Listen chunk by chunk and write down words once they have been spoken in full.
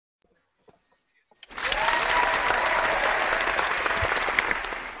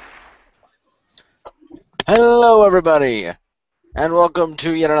Hello, everybody, and welcome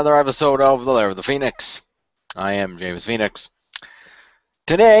to yet another episode of The Lair of the Phoenix. I am James Phoenix.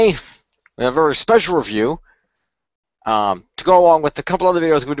 Today, we have a very special review. To go along with a couple other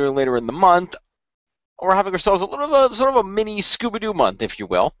videos we're doing later in the month, we're having ourselves a little of a sort of a mini Scooby Doo month, if you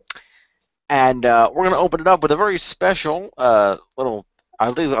will. And we're going to open it up with a very special little. I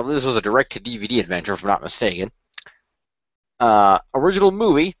believe this was a direct-to-DVD adventure, if I'm not mistaken. Original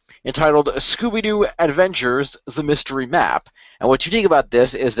movie entitled Scooby Doo Adventures: The Mystery Map. And what's unique about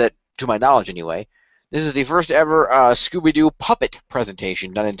this is that, to my knowledge anyway, this is the first ever Scooby Doo puppet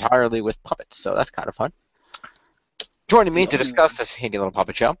presentation done entirely with puppets, so that's kind of fun. Joining me to discuss this handy little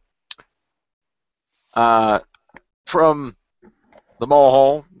puppet show, from the Mole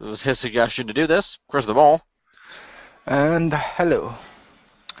Hole, it was his suggestion to do this, Chriz the Mole. And hello.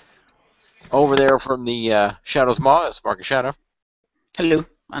 Over there from the Shadow's Maw is Marcus Shadow. Hello.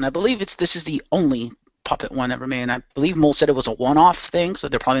 And I believe this is the only puppet one ever made. And I believe Mole said it was a one-off thing, so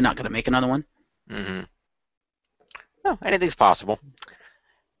they're probably not going to make another one. Mm-hmm. No, anything's possible.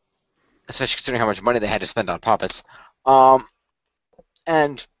 Especially considering how much money they had to spend on puppets.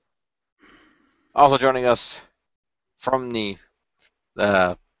 And also joining us from the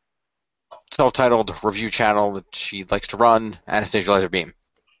self-titled review channel that she likes to run, Anastasia Lazerbeam.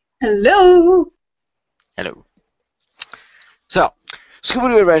 Hello! Hello. So, Scooby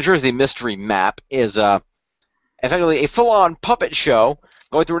Doo Adventures: The Mystery Map is effectively a full-on puppet show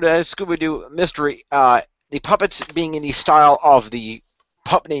going through the Scooby Doo mystery. The puppets being in the style of the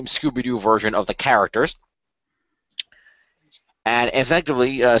pup named Scooby Doo version of the characters. And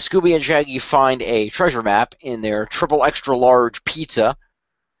effectively, Scooby and Shaggy find a treasure map in their triple extra large pizza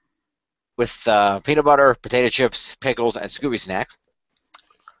with peanut butter, potato chips, pickles, and Scooby snacks.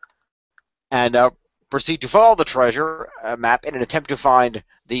 And proceed to follow the treasure map in an attempt to find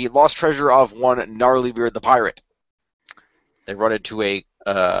the lost treasure of one Gnarlybeard the pirate. They run into a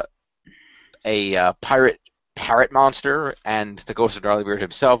pirate parrot monster and the ghost of Gnarlybeard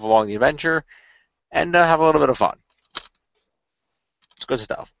himself along the adventure, and have a little bit of fun. It's good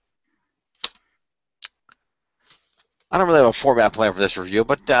stuff. I don't really have a format plan for this review,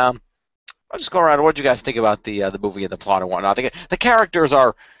 but I'll just go around. What did you guys think about the movie and the plot and whatnot? I think the characters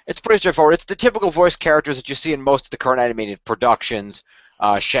are. It's pretty straightforward. It's the typical voice characters that you see in most of the current animated productions.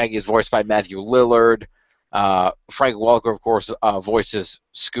 Shaggy is voiced by Matthew Lillard. Frank Welker, of course, voices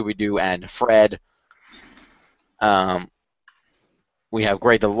Scooby-Doo and Fred. We have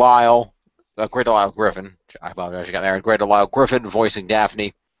Grey Delisle Griffin. I apologize, she got married. Grey Delisle Griffin voicing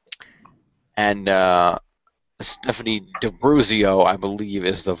Daphne. And Stephanie D'Abruzio, I believe,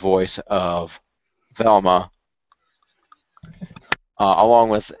 is the voice of Velma. Along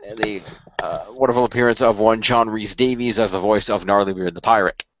with the wonderful appearance of one John Rhys-Davies as the voice of Gnarlybeard the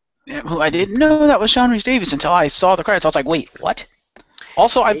pirate. Yeah, who I didn't know that was Sean Rhys-Davies until I saw the credits. I was like, wait, what?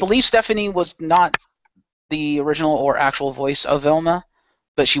 Also, I believe Stephanie was not the original or actual voice of Velma,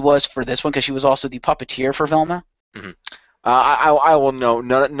 but she was for this one because she was also the puppeteer for Velma. Mm-hmm. I will know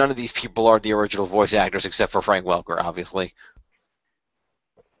none of these people are the original voice actors except for Frank Welker, obviously.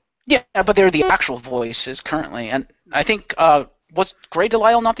 Yeah, but they're the actual voices currently. And I think, was Grey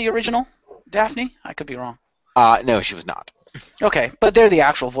Delisle not the original Daphne? I could be wrong. No, she was not. Okay, but they're the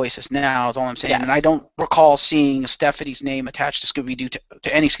actual voices now, is all I'm saying. Yes. And I don't recall seeing Stephanie's name attached to Scooby-Doo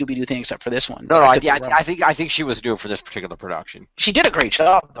to any Scooby-Doo thing except for this one. No, I think she was new for this particular production. She did a great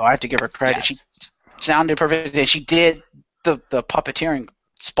job, though. I have to give her credit. Yes. She sounded perfect, and she did the puppeteering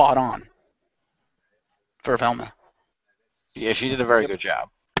spot on for Velma. Yeah, she did a very good job.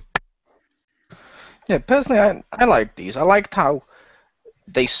 Yeah, personally, I like these. I liked how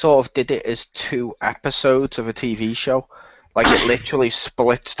they sort of did it as 2 episodes of a TV show. Like, it literally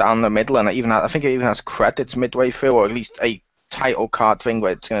splits down the middle, and I think it even has credits midway through, or at least a title card thing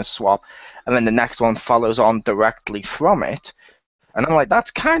where it's going to swap, and then the next one follows on directly from it. And I'm like,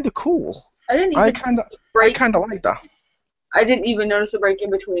 that's kind of cool. I kind of like that. I didn't even notice a break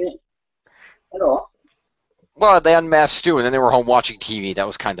in between it at all. Well, they unmasked Stu, and then they were home watching TV. That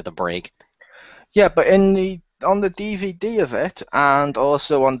was kind of the break. Yeah, but on the DVD of it, and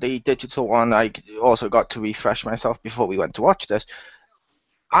also on the digital one, I also got to refresh myself before we went to watch this.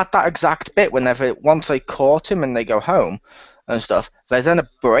 At that exact bit, once they caught him and they go home and stuff, there's then a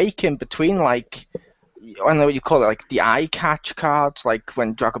break in between, like, I don't know what you call it, like the eye catch cards, like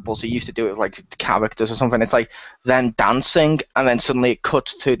when Dragon Ball Z used to do it with like the characters or something. It's like them dancing, and then suddenly it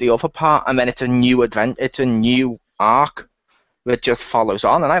cuts to the other part, and then it's a new it's a new arc that just follows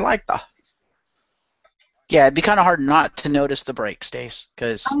on, and I like that. Yeah, it'd be kind of hard not to notice the break, Stace,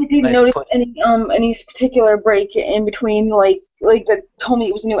 because I didn't notice any particular break in between, like like that told me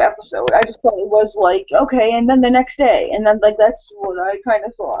it was a new episode. I just thought it was like, okay, and then the next day, and then like that's what I kind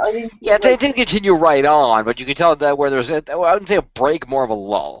of thought. I didn't see, Yeah, they like, didn't continue right on, but you could tell that where there's I wouldn't say a break, more of a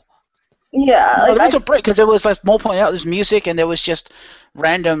lull. yeah, No, like there was a break because it was, like Mole pointed out, there's music and there was just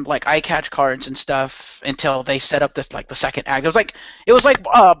random like eye catch cards and stuff until they set up this like the second act. It was like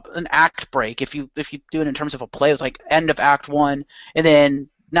an act break. If you do it in terms of a play, it was like end of Act 1, and then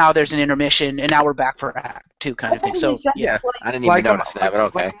now there's an intermission, and now we're back for Act 2 kind I of thing. thought So it was Yeah. just, like, I didn't even notice that, but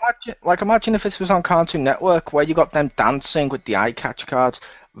okay. Imagine if this was on Cartoon Network where you got them dancing with the eye catch cards.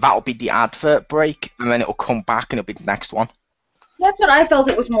 That'll be the advert break, and then it'll come back and it'll be the next one. that's what I felt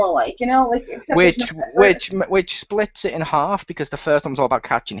it was more like, you know, like except there's Which splits it in half because the first one's all about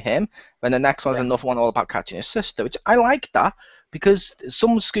catching him, then the next one's another one all about catching his sister. Which I like that because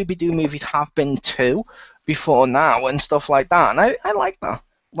some Scooby Doo movies have been two before now and stuff like that, and I like that.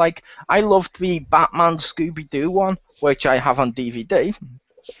 Like I loved the Batman Scooby Doo one, which I have on DVD.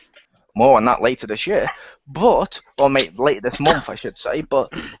 More on that later this year, later this month, I should say. But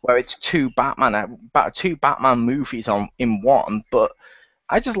where it's two Batman movies in one. But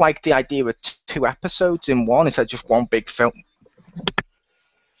I just like the idea of two episodes in one instead of just one big film.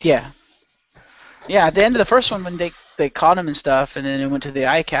 yeah. Yeah, at the end of the first one, when they caught him and stuff, and then it went to the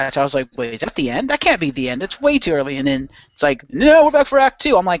eye catch, I was like, wait, is that the end? That can't be the end. It's way too early. And then it's like, no, we're back for Act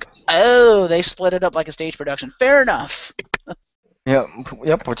 2. I'm like, oh, they split it up like a stage production. Fair enough.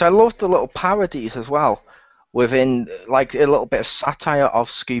 Yep. Which I love the little parodies as well, within like a little bit of satire of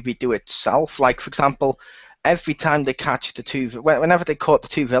Scooby Doo itself. Like for example, every time they catch whenever they caught the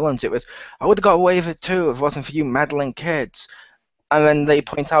two villains, it was, I would have got away with it too if it wasn't for you meddling kids. And then they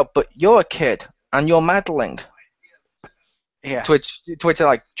point out, but you're a kid and you're meddling. Yeah. To which they're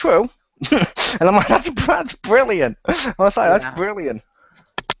like, true. And I'm like, that's brilliant. I was like, that's brilliant.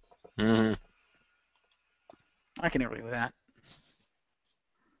 Mm-hmm. I can agree with that.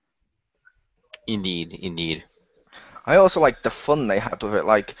 Indeed. I also like the fun they had with it.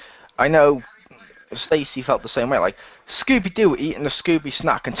 Like, I know Stacy felt the same way. Like, Scooby Doo eating a Scooby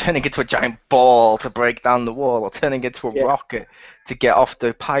snack and turning into a giant ball to break down the wall, or turning into a rocket to get off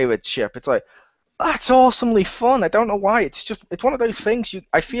the pirate ship. It's like, that's awesomely fun. I don't know why. It's one of those things.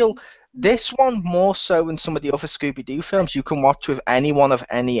 I feel this one more so than some of the other Scooby Doo films you can watch with anyone of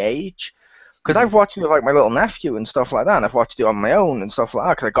any age. Because I've watched it with like my little nephew and stuff like that, and I've watched it on my own and stuff like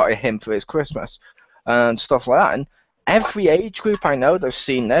that because I got him for his Christmas and stuff like that. And every age group I know that's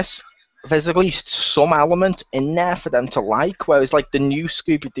seen this, there's at least some element in there for them to like. Whereas like the new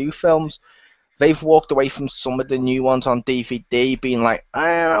Scooby Doo films, they've walked away from some of the new ones on DVD, being like,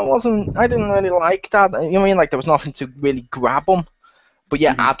 I didn't really like that. You know what I mean? Like there was nothing to really grab them. But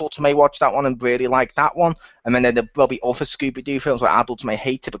yeah, adults may watch that one and really like that one, and then there'll be other Scooby-Doo films where adults may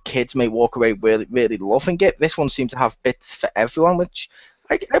hate it, but kids may walk away really, really loving it. This one seems to have bits for everyone, which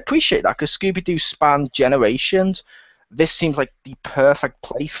I appreciate that, because Scooby-Doo spanned generations. This seems like the perfect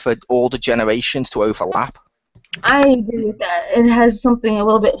place for all the generations to overlap. I agree with that. It has a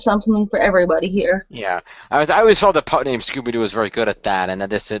little bit something for everybody here. Yeah, I always felt that Pup Named Scooby Doo was very good at that, and that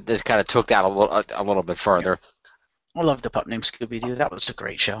this kind of took that a little bit further. I love the Pup Named Scooby Doo. That was a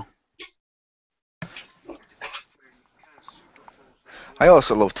great show. I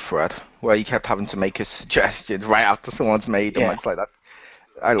also loved Fred, where he kept having to make his suggestions right after someone's made them. It's like that.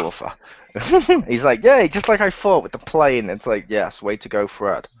 I love that. He's like, yeah, just like I thought with the plane. It's like, yes, way to go,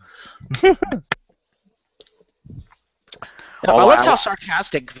 Fred. I loved how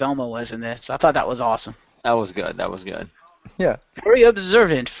sarcastic Velma was in this. I thought that was awesome. That was good. Yeah. Very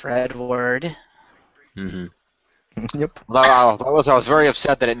observant, Fred Ward. Mm-hmm. Yep. I was very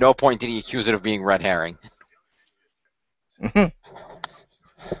upset that at no point did he accuse it of being red herring. I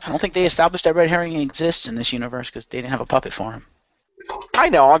don't think they established that red herring exists in this universe because they didn't have a puppet for him. I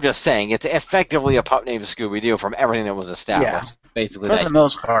know, I'm just saying, it's effectively a pup named Scooby Doo from everything that was established. Yeah, basically. For the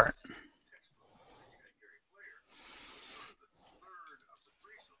most part.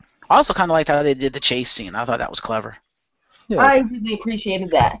 I also kind of liked how they did the chase scene. I thought that was clever. Yeah. I really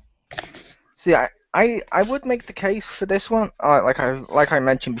appreciated that. See, I would make the case for this one, like I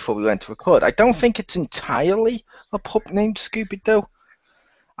mentioned before we went to record. I don't think it's entirely a pup named Scooby Doo.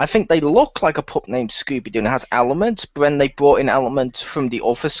 I think they look like a pup named Scooby Doo and it has elements, but then they brought in elements from the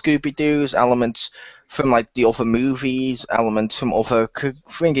other Scooby Doos, elements from like the other movies, elements from other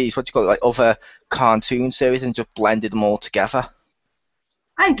other cartoon series, and just blended them all together.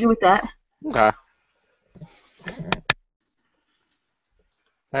 I agree with that. Okay.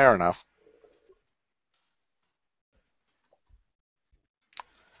 Fair enough.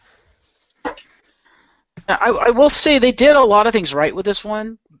 I will say they did a lot of things right with this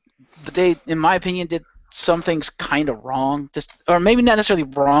one, but they, in my opinion, did some things kind of wrong, or maybe not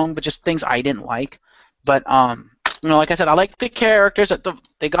necessarily wrong, but just things I didn't like. But like I said, I like the characters.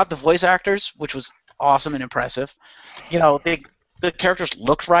 They got the voice actors, which was awesome and impressive. The characters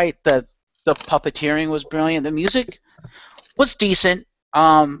looked right. The puppeteering was brilliant. The music was decent.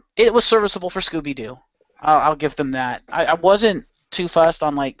 It was serviceable for Scooby Doo. I'll give them that. I wasn't too fussed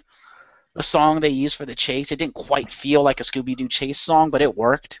on like the song they used for the chase. It didn't quite feel like a Scooby Doo chase song, but it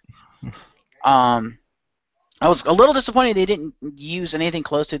worked. I was a little disappointed they didn't use anything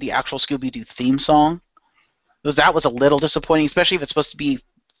close to the actual Scooby Doo theme song. That was a little disappointing, especially if it's supposed to be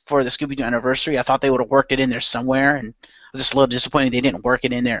for the Scooby Doo anniversary. I thought they would have worked it in there somewhere, and I was just a little disappointed they didn't work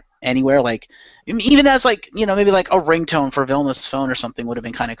it in there anywhere. Like even as like maybe like a ringtone for Vilna's phone or something would have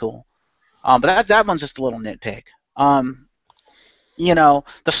been kind of cool. But that one's just a little nitpick.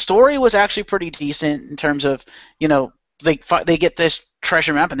 The story was actually pretty decent in terms of they get this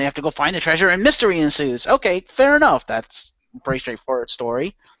treasure map and they have to go find the treasure and mystery ensues. Okay, fair enough. That's a pretty straightforward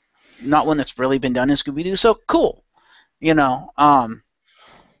story. Not one that's really been done in Scooby Doo, so cool. The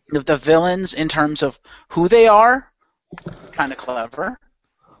villains in terms of who they are, kind of clever.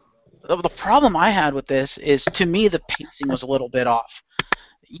 The problem I had with this is, to me, the pacing was a little bit off.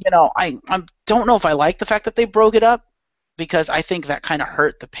 I don't know if I like the fact that they broke it up, because I think that kind of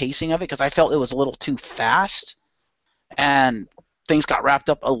hurt the pacing of it, because I felt it was a little too fast, and things got wrapped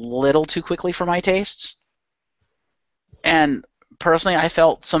up a little too quickly for my tastes. And personally, I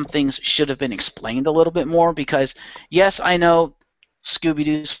felt some things should have been explained a little bit more, because, yes, I know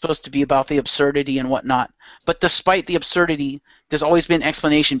Scooby-Doo is supposed to be about the absurdity and whatnot, but despite the absurdity, there's always been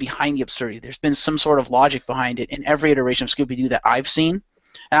explanation behind the absurdity. There's been some sort of logic behind it in every iteration of Scooby-Doo that I've seen.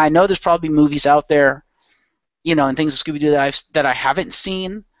 And I know there's probably movies out there, and things of Scooby-Doo that I haven't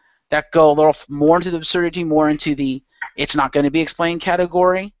seen that go a little more into the absurdity, more into the it's not going to be explained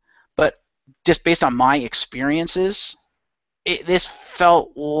category. But just based on my experiences, this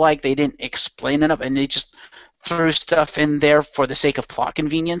felt like they didn't explain enough, and they just threw stuff in there for the sake of plot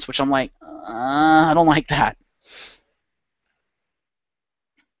convenience, which I'm like, I don't like that.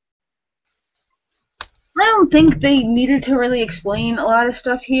 I don't think they needed to really explain a lot of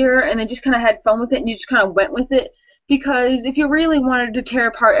stuff here, and they just kind of had fun with it, and you just kind of went with it. Because if you really wanted to tear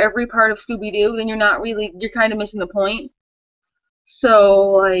apart every part of Scooby-Doo, then you're kind of missing the point.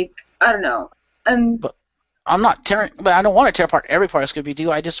 So, like, I don't know. But I don't want to tear apart every part of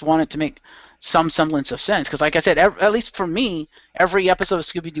Scooby-Doo. I just want it to make some semblance of sense. Because, like I said, at least for me, every episode of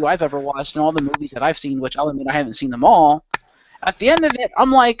Scooby-Doo I've ever watched, and all the movies that I've seen, which I'll admit I haven't seen them all, at the end of it,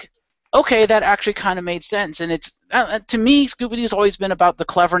 I'm like, okay, that actually kind of made sense. And it's to me, Scooby-Doo's always been about the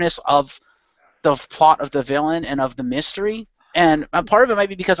cleverness of the plot of the villain and of the mystery. And part of it might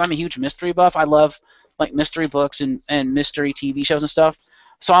be because I'm a huge mystery buff. I love like mystery books and mystery TV shows and stuff.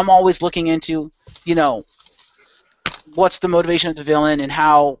 So I'm always looking into, what's the motivation of the villain, and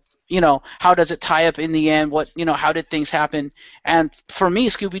how does it tie up in the end? How did things happen? And for me,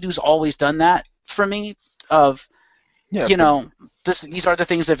 Scooby-Doo's always done that for me. These are the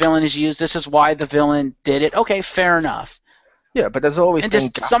things the villain has used. This is why the villain did it. Okay, fair enough. Yeah, but there's always been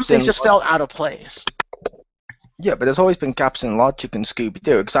gaps some things just felt out of place. Yeah, but there's always been gaps in logic in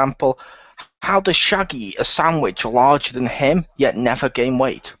Scooby-Doo. Example, how does Shaggy eat a sandwich larger than him, yet never gain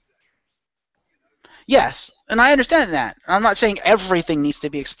weight? Yes, and I understand that. I'm not saying everything needs to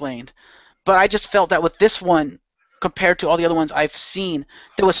be explained, but I just felt that with this one, compared to all the other ones I've seen,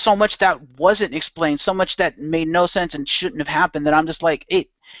 there was so much that wasn't explained, so much that made no sense and shouldn't have happened, that I'm just like,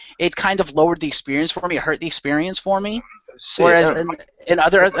 it kind of lowered the experience for me. It hurt the experience for me. Whereas in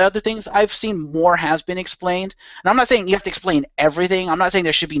other things I've seen, more has been explained. And I'm not saying you have to explain everything. I'm not saying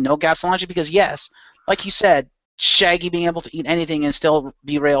there should be no gaps in logic, because yes, like you said, Shaggy being able to eat anything and still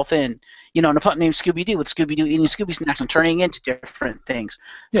be rail thin. And a pup named Scooby-Doo, with Scooby-Doo eating Scooby snacks and turning into different things.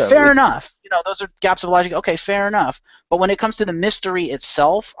 Yeah, fair enough. Those are gaps of logic. Okay, fair enough. But when it comes to the mystery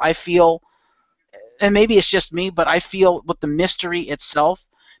itself, I feel, and maybe it's just me, but I feel with the mystery itself,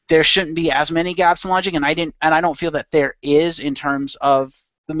 there shouldn't be as many gaps in logic, and I don't feel that there is in terms of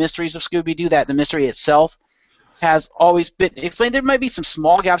the mysteries of Scooby-Doo, that the mystery itself has always been explained. There might be some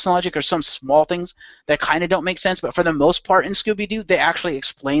small gaps in logic or some small things that kind of don't make sense, but for the most part in Scooby-Doo, they actually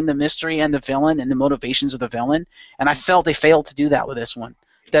explain the mystery and the villain and the motivations of the villain, and I felt they failed to do that with this one.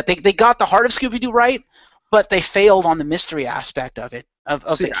 That they got the heart of Scooby-Doo right, but they failed on the mystery aspect of it, of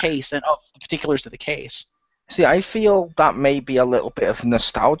the case and of the particulars of the case. See, I feel that may be a little bit of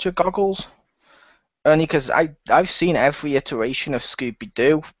nostalgia goggles, only because I've seen every iteration of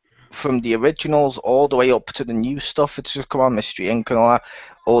Scooby-Doo, from the originals all the way up to the new stuff that's just come on, Mystery Inc. and all that.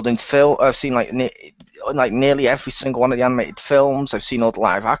 All in film, I've seen like nearly every single one of the animated films. I've seen all the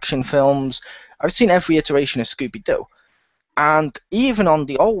live-action films. I've seen every iteration of Scooby Doo. And even on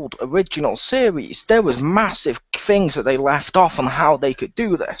the old original series, there was massive things that they left off on how they could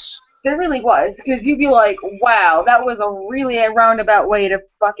do this. There really was, because you'd be like, wow, that was a really roundabout way to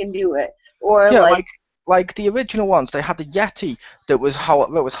fucking do it. Or yeah, like the original ones, they had the Yeti that was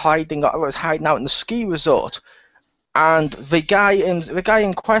hiding out in the ski resort, and the guy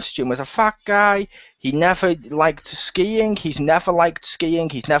in question was a fat guy. He never liked skiing. He's never liked skiing.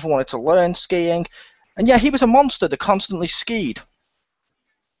 He's never wanted to learn skiing, and yeah, he was a monster that constantly skied.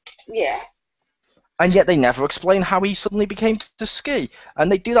 Yeah. And yet they never explain how he suddenly became to ski.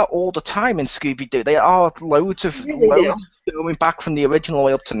 And they do that all the time in Scooby-Doo. There are loads going back from the original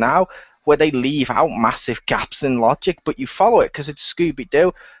way up to now where they leave out massive gaps in logic, but you follow it because it's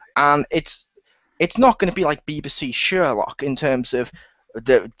Scooby-Doo, and it's not going to be like BBC Sherlock in terms of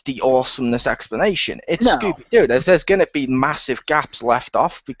the awesomeness explanation. It's Scooby-Doo. There's going to be massive gaps left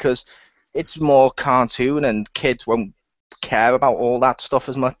off because it's more cartoon and kids won't care about all that stuff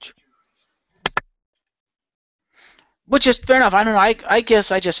as much. Which is fair enough. I don't know. I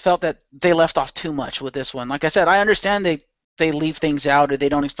guess I just felt that they left off too much with this one. Like I said, I understand they leave things out or they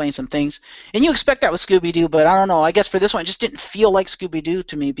don't explain some things. And you expect that with Scooby-Doo, but I don't know. I guess for this one, it just didn't feel like Scooby-Doo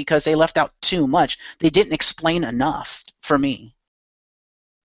to me because they left out too much. They didn't explain enough for me.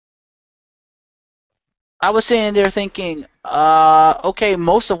 I was sitting there thinking, okay,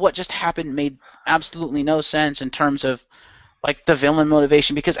 most of what just happened made absolutely no sense in terms of like the villain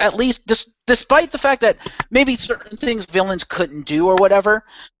motivation, because at least despite the fact that maybe certain things villains couldn't do or whatever,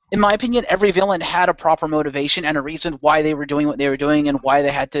 in my opinion, every villain had a proper motivation and a reason why they were doing what they were doing and why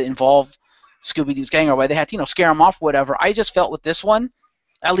they had to involve Scooby-Doo's gang or why they had to, scare him off or whatever. I just felt with this one,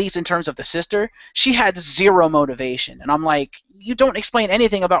 at least in terms of the sister, she had zero motivation. And I'm like, you don't explain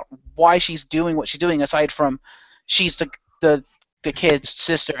anything about why she's doing what she's doing aside from she's the kid's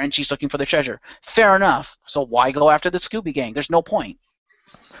sister and she's looking for the treasure. Fair enough. So why go after the Scooby gang? There's no point.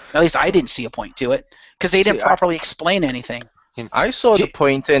 At least I didn't see a point to it because they didn't properly explain anything. I saw the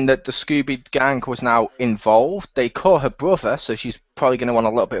point in that the Scooby gang was now involved. They caught her brother, so she's probably going to want a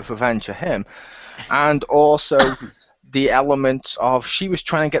little bit of revenge for him. And also the elements of she was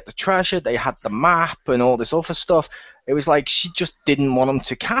trying to get the treasure, they had the map and all this other stuff. It was like she just didn't want them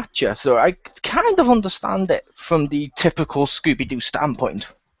to catch her. So I kind of understand it from the typical Scooby-Doo standpoint.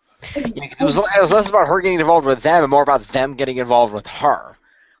 Yeah, it was less about her getting involved with them and more about them getting involved with her.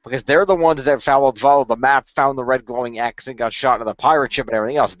 Because they're the ones that followed the map, found the red glowing X, and got shot into the pirate ship and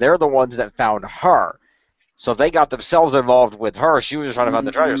everything else. They're the ones that found her. So they got themselves involved with her. She was just trying to find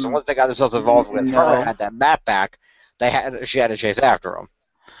the treasure. So once they got themselves involved with her, had that map back, she had to chase after them.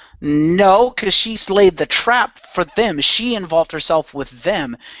 No, because she laid the trap for them. She involved herself with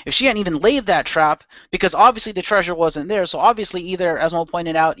them. If she hadn't even laid that trap, because obviously the treasure wasn't there, so obviously either, as Mo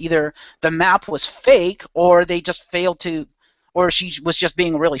pointed out, either the map was fake or they just failed to, or she was just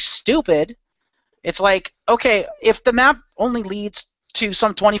being really stupid. It's like, okay, if the map only leads to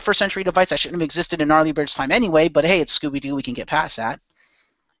some 21st century device that shouldn't have existed in Gnarly Bird's time anyway, but hey, it's Scooby-Doo, we can get past that.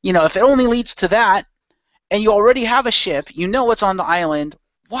 If it only leads to that, and you already have a ship, you know what's on the island,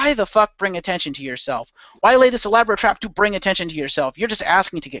 why the fuck bring attention to yourself? Why lay this elaborate trap to bring attention to yourself? You're just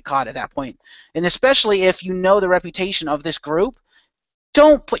asking to get caught at that point. And especially if you know the reputation of this group,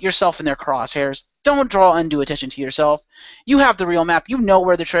 don't put yourself in their crosshairs. Don't draw undue attention to yourself. You have the real map. You know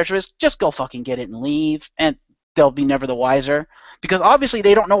where the treasure is. Just go fucking get it and leave, and they'll be never the wiser. Because obviously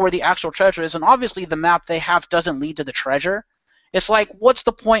they don't know where the actual treasure is, and obviously the map they have doesn't lead to the treasure. It's like, what's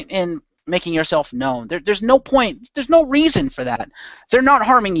the point in making yourself known? There's no point. There's no reason for that. They're not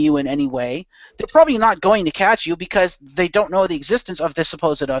harming you in any way. They're probably not going to catch you because they don't know the existence of this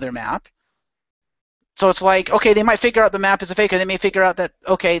supposed other map. So it's like, okay, they might figure out the map is a fake, or they may figure out that,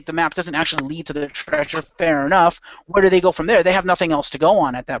 okay, the map doesn't actually lead to the treasure. Fair enough. Where do they go from there? They have nothing else to go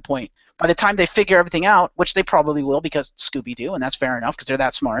on at that point. By the time they figure everything out, which they probably will because Scooby-Doo, and that's fair enough because they're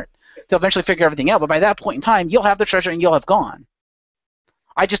that smart, they'll eventually figure everything out. But by that point in time, you'll have the treasure and you'll have gone.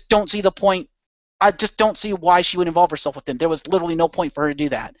 I just don't see the point. I just don't see why she would involve herself with them. There was literally no point for her to do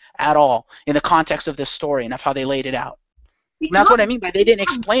that at all in the context of this story and of how they laid it out. And that's what I mean by they didn't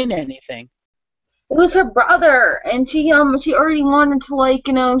explain anything. It was her brother, and she already wanted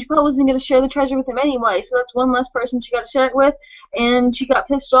to, she probably wasn't going to share the treasure with him anyway, so that's one less person she got to share it with, and she got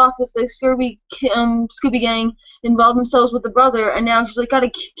pissed off that the Scooby gang involved themselves with the brother, and now she's like,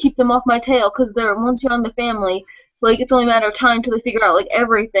 gotta keep them off my tail, because once you're on the family, it's only a matter of time till they figure out,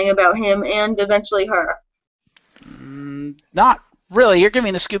 everything about him, and eventually her. Not really. You're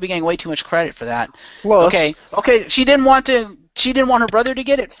giving the Scooby gang way too much credit for that. Plus, Okay, she didn't want her brother to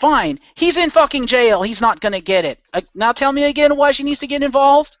get it? Fine. He's in fucking jail. He's not going to get it. Now tell me again why she needs to get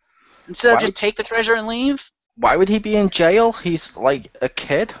involved? instead of just take the treasure and leave? Why would he be in jail? He's like a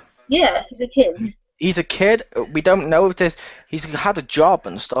kid. Yeah, he's a kid. He's a kid. We don't know if this. He's had a job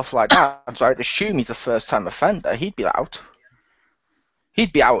and stuff like that. So I'd assume he's a first-time offender. He'd be out.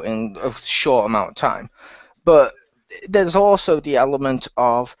 He'd be out in a short amount of time. But there's also the element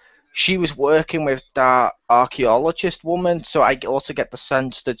of she was working with that archaeologist woman, so I also get the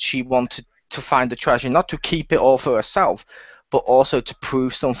sense that she wanted to find the treasure, not to keep it all for herself, but also to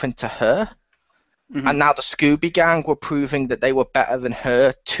prove something to her. Mm-hmm. And now the Scooby Gang were proving that they were better than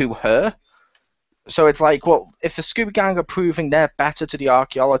her to her. So it's like, well, if the Scooby Gang are proving they're better to the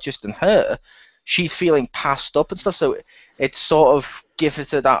archaeologist than her, she's feeling passed up and stuff. So it sort of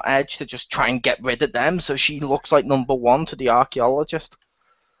gives her that edge to just try and get rid of them, so she looks like number one to the archaeologist.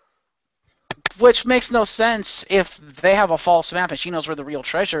 Which makes no sense if they have a false map and she knows where the real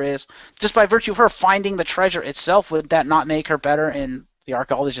treasure is. Just by virtue of her finding the treasure itself, would that not make her better in the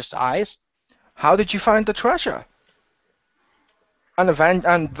archaeologist's eyes? How did you find the treasure? And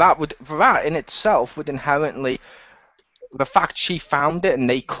that in itself would inherently, the fact she found it and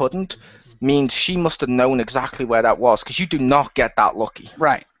they couldn't, means she must have known exactly where that was, because you do not get that lucky.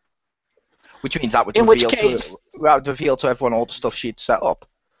 Right. Which means that would In which reveal case, to everyone all the stuff she'd set up.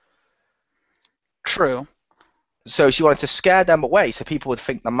 True. So she wanted to scare them away so people would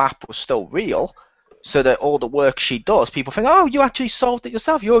think the map was still real, so that all the work she does, people think, oh, you actually solved it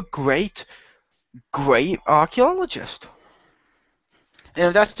yourself. You're a great archaeologist. And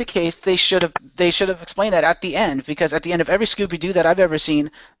if that's the case, they should have explained that at the end, because at the end of every Scooby Doo that I've ever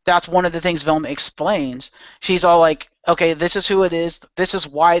seen, that's one of the things Velma explains. She's all like, okay, this is who it is, this is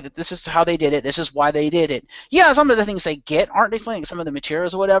why, this is how they did it, this is why they did it. Yeah, some of the things they get aren't explaining, some of the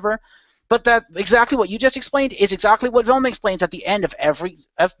materials or whatever, but that exactly what you just explained is exactly what Velma explains at the end of every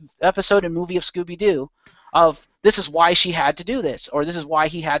episode and movie of Scooby Doo. Of this is why she had to do this, or this is why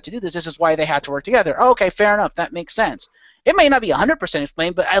he had to do this, this is why they had to work together. Oh, okay, fair enough, that makes sense. It may not be 100%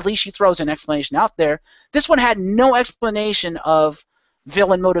 explained, but at least she throws an explanation out there. This one had no explanation of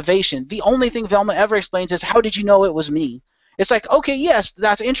villain motivation. The only thing Velma ever explains is, how did you know it was me? It's like, okay, yes,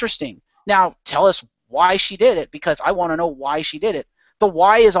 that's interesting. Now tell us why she did it, because I want to know why she did it. The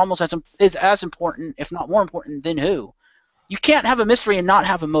why is almost as important, if not more important, than who. You can't have a mystery and not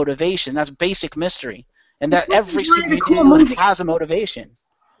have a motivation. That's basic mystery. And that every Scooby-Doo has a motivation.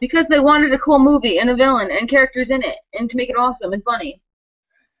 Because they wanted a cool movie and a villain and characters in it, and to make it awesome and funny.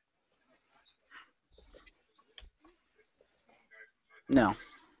 No.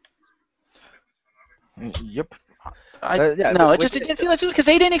 Yep. No, it didn't feel like it, because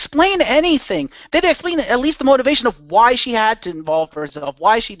they didn't explain anything. They didn't explain at least the motivation of why she had to involve herself,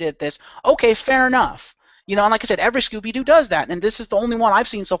 why she did this. Okay, fair enough. You know, and like I said, every Scooby-Doo does that, and this is the only one I've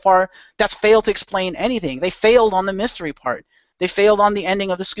seen so far that's failed to explain anything. They failed on the mystery part. They failed on the ending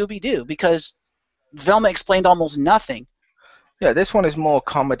of the Scooby-Doo because Velma explained almost nothing. Yeah, this one is more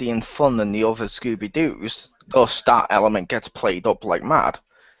comedy and fun than the other Scooby-Doos. Thus, that element gets played up like mad.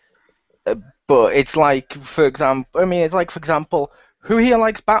 But it's like, for example, who here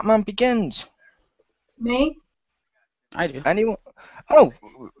likes Batman Begins? Me? I do. Anyone? Oh,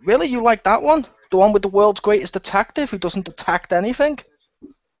 really? You like that one? The one with the world's greatest detective who doesn't detect anything?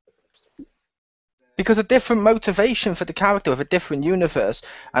 Because a different motivation for the character of a different universe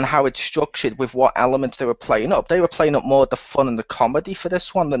and how it's structured with what elements they were playing up. They were playing up more the fun and the comedy for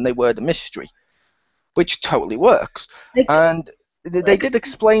this one than they were the mystery, which totally works. And they did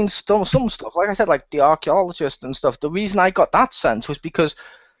explain some stuff, like I said, like the archaeologist and stuff. The reason I got that sense was because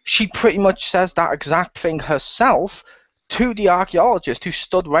she pretty much says that exact thing herself to the archaeologist who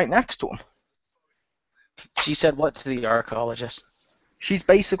stood right next to him. She said what to the archaeologist? She's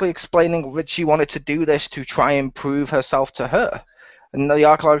basically explaining that she wanted to do this to try and prove herself to her. And the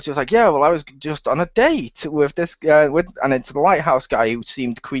archaeologist was like, yeah, well, I was just on a date with this guy, and it's the lighthouse guy who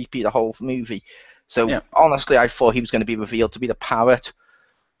seemed creepy the whole movie. So, yeah. Honestly, I thought he was going to be revealed to be the parrot.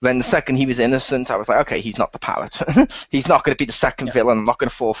 Then the second he was innocent, I was like, okay, he's not the parrot. He's not going to be the second villain. I'm not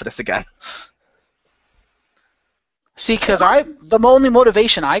going to fall for this again. See, because the only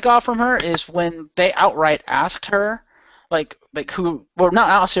motivation I got from her is when they outright asked her, like who, well, not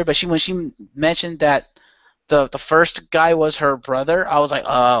asked her, but when she mentioned that the first guy was her brother, I was like,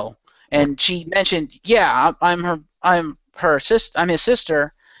 oh. And she mentioned, yeah, I'm his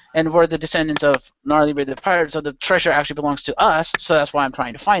sister, and we're the descendants of Gnarly Beard the Pirate, so the treasure actually belongs to us, so that's why I'm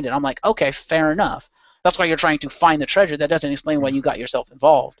trying to find it. I'm like, okay, fair enough. That's why you're trying to find the treasure. That doesn't explain why you got yourself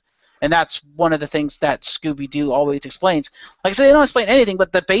involved. And that's one of the things that Scooby-Doo always explains. Like I said, they don't explain anything,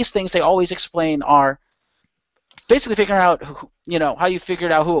 but the base things they always explain are basically figuring out, how you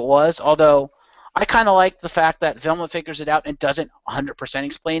figured out who it was, although I kind of like the fact that Velma figures it out and doesn't 100%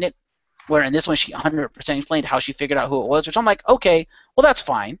 explain it. where in this one she 100% explained how she figured out who it was, which I'm like, okay, well that's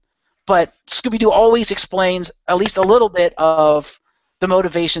fine. But Scooby-Doo always explains at least a little bit of the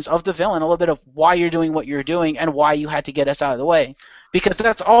motivations of the villain, a little bit of why you're doing what you're doing and why you had to get us out of the way. Because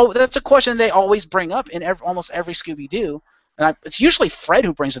that's a question they always bring up in almost every Scooby-Doo. And it's usually Fred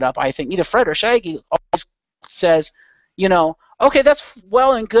who brings it up, I think. Either Fred or Shaggy always says, okay, that's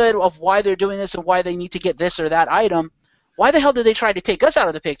well and good of why they're doing this and why they need to get this or that item. Why the hell did they try to take us out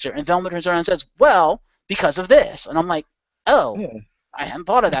of the picture? And Velma turns around and says, well, because of this. And I'm like, oh, yeah. I hadn't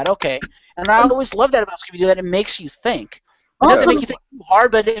thought of that. Okay. And I always love that about Scooby-Doo, that it makes you think. It doesn't make you think too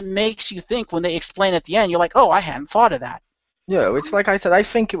hard, but it makes you think when they explain at the end. You're like, oh, I hadn't thought of that. Yeah, it's like I said, I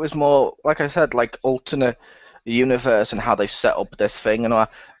think it was more, like I said, like alternate universe and how they set up this thing. And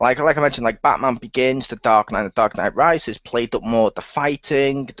like I mentioned, like Batman Begins, The Dark Knight, and The Dark Knight Rises played up more the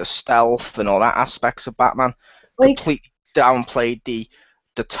fighting, the stealth, and all that aspects of Batman. Completely downplayed the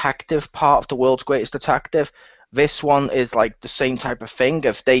detective part of the world's greatest detective. This one is like the same type of thing.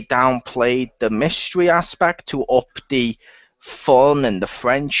 If they downplayed the mystery aspect to up the fun and the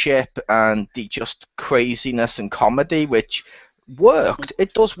friendship and the just craziness and comedy, which worked.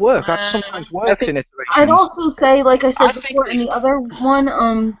 It does work. That sometimes works in iterations. I'd also say, like I said before, in the other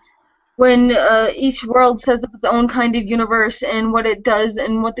one, when each world sets up its own kind of universe and what it does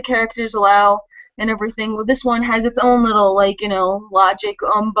and what the characters allow and everything. Well, this one has its own little, like, logic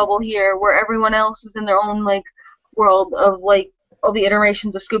bubble here where everyone else is in their own, like, world of, like, all the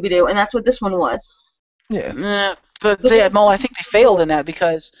iterations of Scooby-Doo, and that's what this one was. Yeah. But Mole, I think they failed in that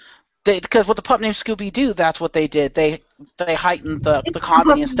because with the pup named Scooby Doo, that's what they did. They heightened the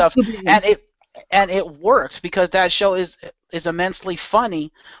comedy and stuff, and it works because that show is immensely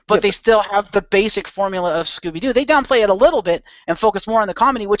funny. But they still have the basic formula of Scooby Doo. They downplay it a little bit and focus more on the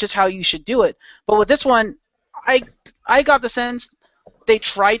comedy, which is how you should do it. But with this one, I got the sense they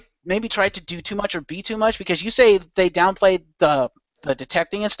tried to do too much or be too much, because you say they downplayed the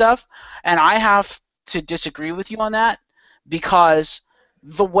detecting and stuff, and I have to disagree with you on that, because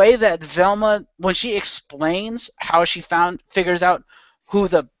the way that Velma, when she explains how she figured out who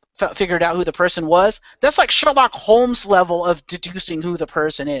the person was, that's like Sherlock Holmes level of deducing who the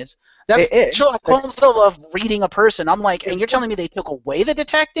person is. That's Sherlock Holmes level of reading a person. I'm like, and you're telling me they took away the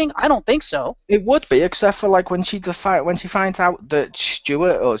detecting? I don't think so. It would be, except for like when she finds out that Stu,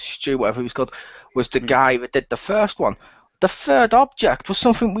 whatever he was called, was the guy that did the first one. The third object was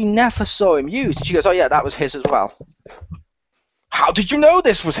something we never saw him use. And she goes, oh yeah, that was his as well. How did you know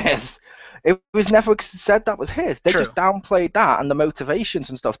this was his? It was never said that was his. They just downplayed that and the motivations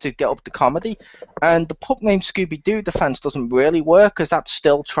and stuff to get up the comedy. And the pup named Scooby-Doo defense doesn't really work, because that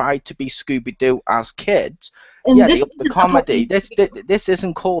still tried to be Scooby-Doo as kids. And yeah, they upped the comedy. This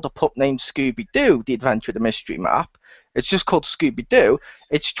isn't called a pup named Scooby-Doo, The Adventure of the Mystery Map. It's just called Scooby-Doo.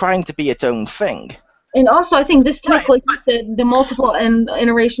 It's trying to be its own thing. And also, I think this took, like you said, the multiple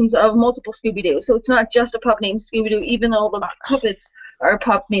iterations of multiple Scooby-Doo. So it's not just a pup named Scooby-Doo, even though the puppets are a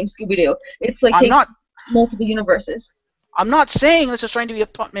pup named Scooby-Doo. It's like multiple universes. I'm not saying this is trying to be a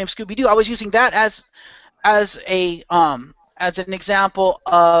pup named Scooby-Doo. I was using that as an example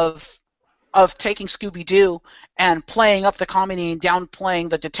of taking Scooby-Doo and playing up the comedy and downplaying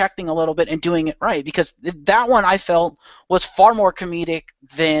the detecting a little bit and doing it right. Because that one I felt was far more comedic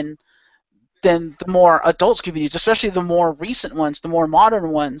than the more adult Scooby-Doos, especially the more recent ones, the more modern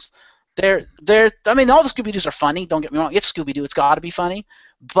ones. I mean, all the Scooby-Doos are funny, don't get me wrong. It's Scooby-Doo, it's got to be funny.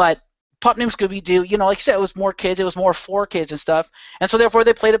 But pup named Scooby-Doo, like you said, it was more kids, it was more for kids and stuff. And so therefore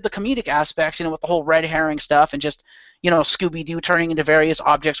they played up the comedic aspects, with the whole red herring stuff and just, Scooby-Doo turning into various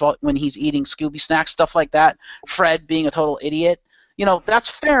objects when he's eating Scooby snacks, stuff like that. Fred being a total idiot. That's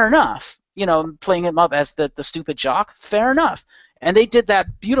fair enough. Playing him up as the stupid jock, fair enough. And they did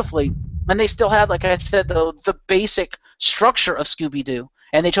that beautifully. And they still had, like I said, the basic structure of Scooby-Doo.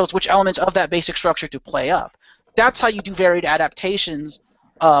 And they chose which elements of that basic structure to play up. That's how you do varied adaptations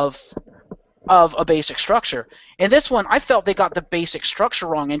of a basic structure. In this one, I felt they got the basic structure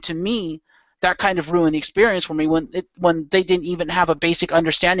wrong. And to me, that kind of ruined the experience for me when they didn't even have a basic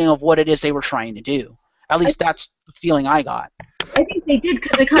understanding of what it is they were trying to do. At least that's the feeling I got. I think they did,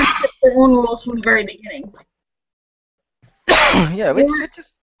 because they kind of set their own rules from the very beginning. Yeah, which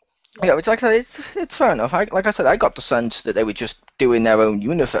like I said, it's fair enough. Like I said, I got the sense that they were just doing their own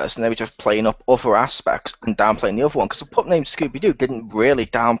universe and they were just playing up other aspects and downplaying the other one. Because the pup named Scooby-Doo didn't really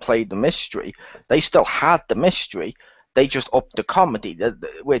downplay the mystery. They still had the mystery. They just upped the comedy,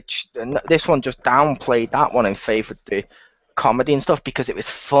 which this one just downplayed that one and favoured the comedy and stuff because it was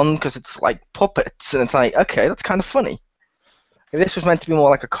fun, because it's like puppets and it's like, okay, that's kind of funny. if this was meant to be more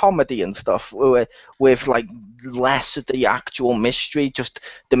like a comedy and stuff, with like less of the actual mystery, just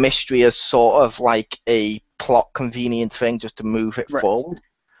the mystery as sort of like a plot convenient thing just to move it Right. forward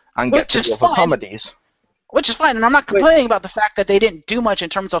and Which get to is the other fine. comedies. Which is fine, and I'm not complaining about the fact that they didn't do much in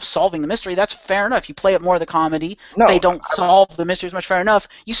terms of solving the mystery. That's fair enough. You play it more of the comedy. No, They don't solve the mystery as much. Fair enough.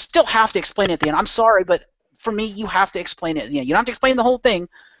 You still have to explain it at the end. I'm sorry, but for me, you have to explain it at the end. You don't have to explain the whole thing,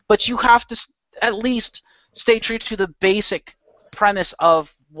 but you have to at least stay true to the basic premise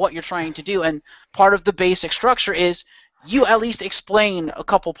of what you're trying to do. And part of the basic structure is you at least explain a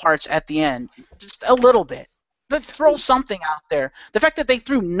couple parts at the end, just a little bit. Let's throw something out there. The fact that they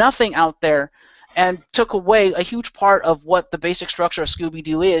threw nothing out there and took away a huge part of what the basic structure of Scooby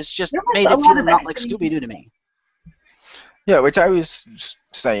Doo is just There was made a it lot feel of not like explanation. Scooby Doo to me. Yeah, which I was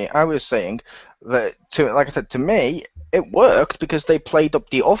saying that like I said, to me, it worked because they played up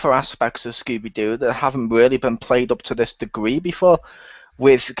the other aspects of Scooby Doo that haven't really been played up to this degree before.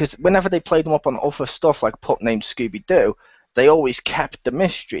 Because whenever they played them up on other stuff like Put Name Scooby Doo, they always kept the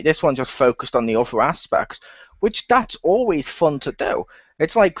mystery. This one just focused on the other aspects, which that's always fun to do.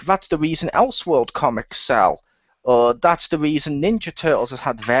 It's like that's the reason Elseworld comics sell. Or that's the reason Ninja Turtles has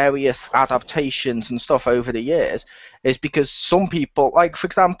had various adaptations and stuff over the years, is because some people, like for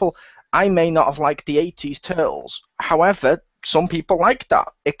example, I may not have liked the 80s Turtles. However, some people like that.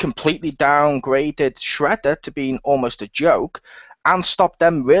 It completely downgraded Shredder to being almost a joke and stopped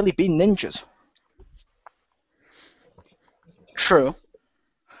them really being ninjas. True.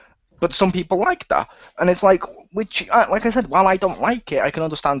 But some people like that, and it's like, which, like I said, while I don't like it, I can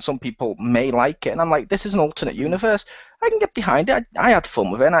understand some people may like it, and I'm like, this is an alternate universe. I can get behind it. I had fun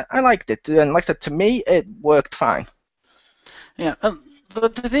with it, and I liked it, and like I said, to me, it worked fine. Yeah.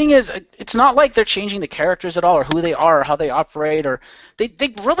 But the thing is, it's not like they're changing the characters at all, or who they are, or how they operate, or they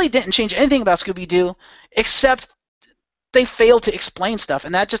really didn't change anything about Scooby Doo, except they failed to explain stuff,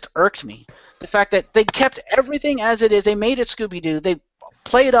 and that just irked me. The fact that they kept everything as it is, they made it Scooby Doo, they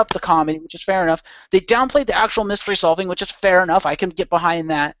played up the comedy, which is fair enough. They downplayed the actual mystery solving, which is fair enough. I can get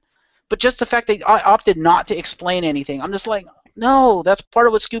behind that. But just the fact they opted not to explain anything, I'm just like, no, that's part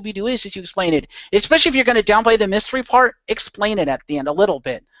of what Scooby Doo is you explain it. Especially if you're going to downplay the mystery part, explain it at the end a little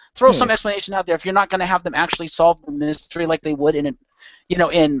bit. Throw some explanation out there. If you're not going to have them actually solve the mystery like they would in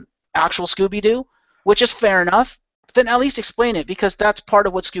actual Scooby Doo, which is fair enough, then at least explain it, because that's part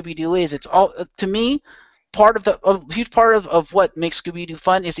of what Scooby Doo is. It's all, to me, a huge part of what makes Scooby Doo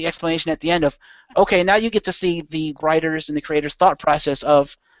fun is the explanation at the end of, okay, now you get to see the writers and the creators' thought process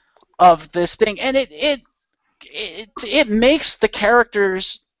of this thing, and it makes the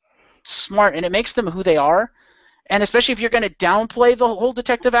characters smart, and it makes them who they are. And especially if you're going to downplay the whole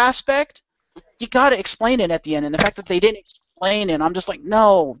detective aspect, you got to explain it at the end. And the fact that they didn't explain it, I'm just like,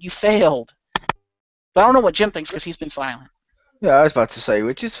 no, you failed. But I don't know what Jim thinks because he's been silent. Yeah, I was about to say,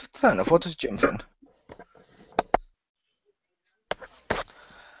 which is fair enough. What does Jim think?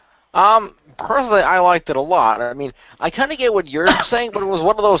 Personally, I liked it a lot. I mean, I kind of get what you're saying, but it was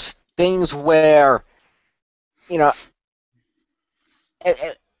one of those things where, it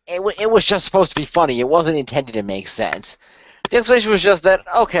was just supposed to be funny. It wasn't intended to make sense. The explanation was just that,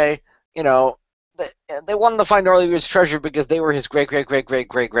 okay, they wanted to find Oliver's treasure because they were his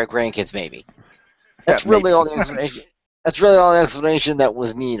great-great-great-great-great-great-grandkids, maybe. That's really all the explanation. That's really all the explanation that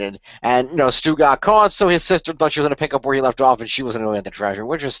was needed. And, Stu got caught, so his sister thought she was going to pick up where he left off, and she was going to go get the treasure,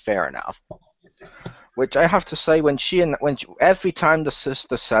 which is fair enough. Which I have to say, every time the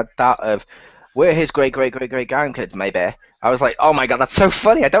sister said that of, we're his great-great-great-great-grandkids, maybe, I was like, oh my god, that's so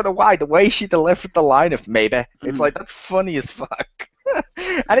funny. I don't know why. The way she delivered the line of maybe, it's like, that's funny as fuck.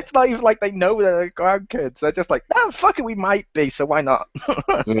 And it's not even like they know they're their grandkids. They're just like, no, fuck it, we might be, so why not?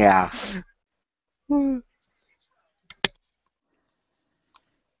 Yeah.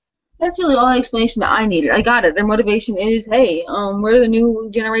 That's really all the explanation that I needed. I got it. Their motivation is, hey, we're the new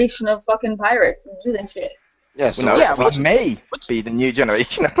generation of fucking pirates and do that shit. Yes. Yeah, which may be the new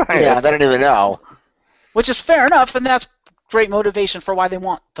generation of pirates. Yeah, they don't even know. Which is fair enough, and that's great motivation for why they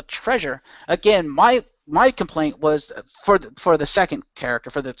want the treasure. Again, my complaint was for the second character,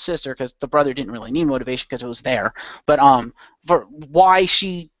 for the sister, because the brother didn't really need motivation because it was there. But for why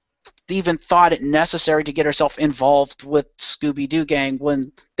she even thought it necessary to get herself involved with Scooby-Doo gang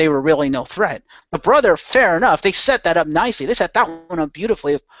when they were really no threat. The brother, fair enough, they set that up nicely. They set that one up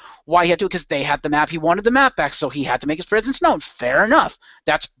beautifully of why he had to, because they had the map. He wanted the map back, so he had to make his presence known. Fair enough.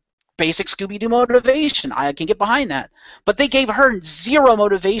 That's basic Scooby-Doo motivation. I can get behind that. But they gave her zero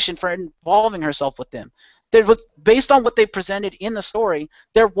motivation for involving herself with them. There was, based on what they presented in the story,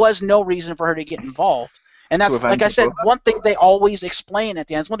 there was no reason for her to get involved. And that's, like I said, one thing they always explain at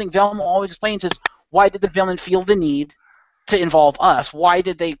the end. One thing Velma always explains is, why did the villain feel the need to involve us? Why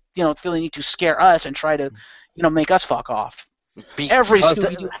did they, feel the need to scare us and try to, make us fuck off? Every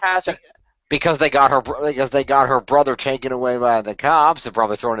Scooby-Doo has a... Because they got her brother taken away by the cops and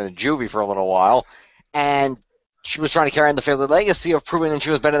probably thrown in a juvie for a little while, and she was trying to carry on the family legacy of proving that she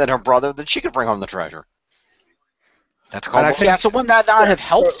was better than her brother, that she could bring home the treasure. That's called. So wouldn't that not have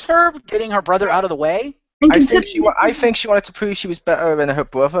helped her getting her brother out of the way? I think she wanted to prove she was better than her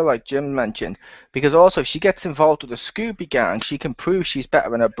brother, like Jim mentioned. Because also, if she gets involved with the Scooby Gang, she can prove she's better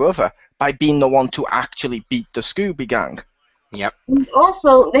than her brother by being the one to actually beat the Scooby Gang. Yep. And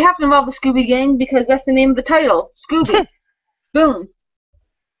also, they have to involve the Scooby Gang because that's the name of the title, Scooby. Boom.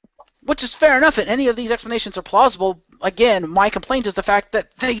 Which is fair enough, and any of these explanations are plausible. Again, my complaint is the fact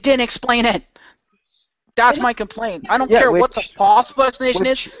that they didn't explain it. That's my complaint. I don't care what the possible explanation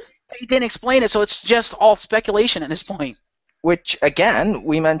is. They didn't explain it, so it's just all speculation at this point. Which, again,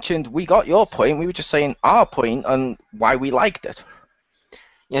 we mentioned, we got your point. We were just saying our point on why we liked it.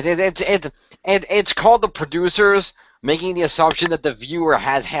 Yes, it's called the producers making the assumption that the viewer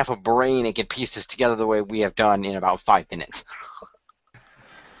has half a brain and can piece this together the way we have done in about 5 minutes.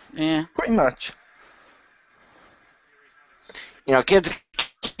 Yeah. Pretty much.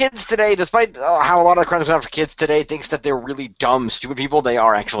 Kids today, despite how a lot of the crime comes out for kids today, thinks that they're really dumb, stupid people. They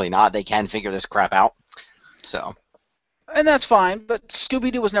are actually not. They can figure this crap out. So. And that's fine, but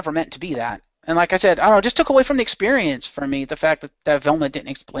Scooby-Doo was never meant to be that. And like I said, I don't know, it just took away from the experience for me, the fact that Velma didn't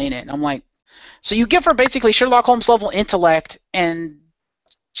explain it. And I'm like, so you give her basically Sherlock Holmes level intellect, and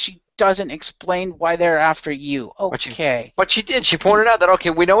she doesn't explain why they're after you. Okay. But she did. She pointed out that, okay,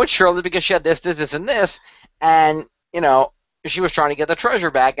 we know it's Shirley because she had this, and this, and, she was trying to get the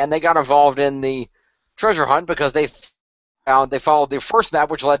treasure back, and they got involved in the treasure hunt because they followed the first map,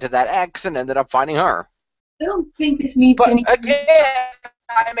 which led to that X, and ended up finding her. I don't think this needs any... But again,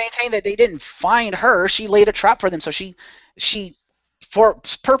 I maintain that they didn't find her. She laid a trap for them, so she, for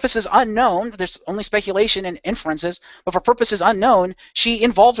purposes unknown, there's only speculation and inferences, but for purposes unknown, she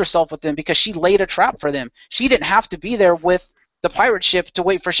involved herself with them because she laid a trap for them. She didn't have to be there with the pirate ship to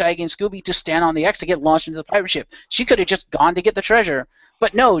wait for Shaggy and Scooby to stand on the X to get launched into the pirate ship. She could have just gone to get the treasure.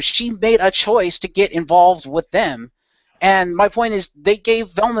 But no, she made a choice to get involved with them. And my point is, they gave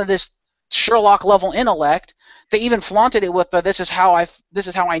Velma this Sherlock-level intellect. They even flaunted it with this is how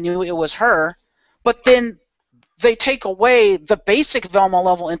I knew it was her. But then they take away the basic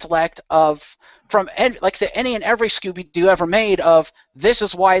Velma-level intellect from any and every Scooby-Doo ever made of this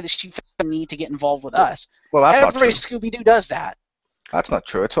is why she felt the need to get involved with us. Well, that's every not true. Scooby-Doo does that. That's not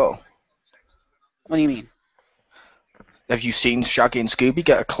true at all. What do you mean? Have you seen Shaggy and Scooby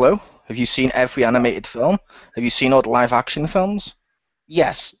get a clue? Have you seen every animated film? Have you seen all the live-action films?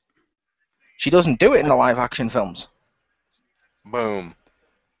 Yes. She doesn't do it in the live-action films. Boom.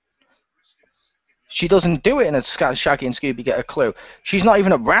 She doesn't do it in a Shaggy and Scooby get a clue. She's not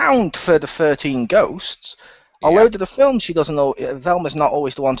even around for the 13 Ghosts. Yeah. A load of the films, she doesn't know. Velma's not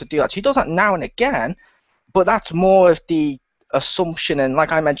always the one to do that. She does that now and again, but that's more of the assumption and,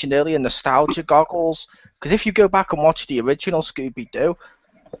 like I mentioned earlier, nostalgia goggles. Because if you go back and watch the original Scooby-Doo,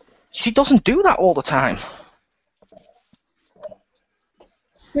 she doesn't do that all the time.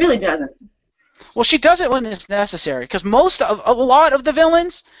 Really doesn't. Well, she does it when it's necessary, because a lot of the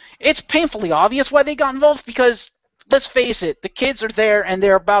villains, it's painfully obvious why they got involved, because, let's face it, the kids are there and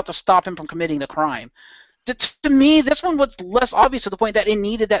they're about to stop him from committing the crime. To me, this one was less obvious to the point that it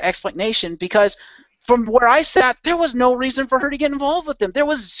needed that explanation, because from where I sat, there was no reason for her to get involved with them. There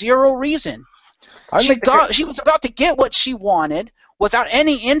was zero reason. She was about to get what she wanted without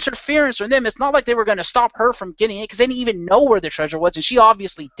any interference from them. It's not like they were going to stop her from getting it, because they didn't even know where the treasure was, and she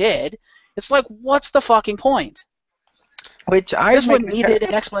obviously did. It's like, what's the fucking point? This one needed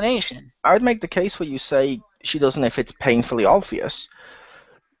an explanation. I would make the case where you say she doesn't if it's painfully obvious.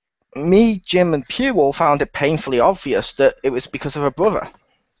 Me, Jim, and Pew all found it painfully obvious that it was because of her brother.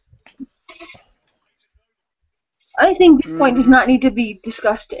 I think this point does not need to be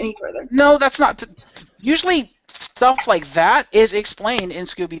discussed any further. No, that's not. Usually, stuff like that is explained in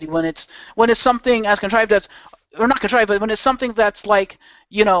Scooby-Doo when it's something as contrived as, or not contrived, but when it's something that's like,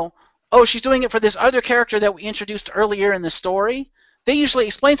 oh, she's doing it for this other character that we introduced earlier in the story. They usually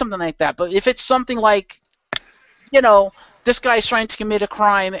explain something like that. But if it's something like, this guy's trying to commit a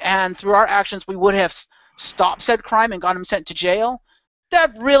crime, and through our actions we would have stopped said crime and got him sent to jail,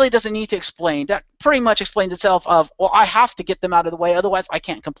 that really doesn't need to explain. That pretty much explains itself of, well, I have to get them out of the way, otherwise I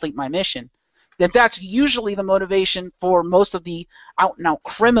can't complete my mission. That's usually the motivation for most of the out-and-out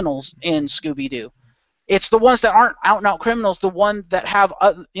criminals in Scooby-Doo. It's the ones that aren't out-and-out criminals, the ones that have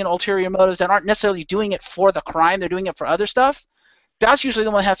ulterior motives, that aren't necessarily doing it for the crime, they're doing it for other stuff. That's usually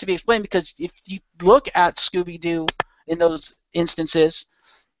the one that has to be explained, because if you look at Scooby-Doo, in those instances,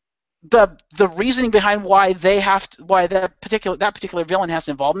 the reasoning behind why that particular villain has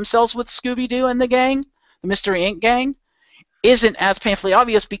to involve themselves with Scooby Doo and the gang, the Mystery Inc. gang, isn't as painfully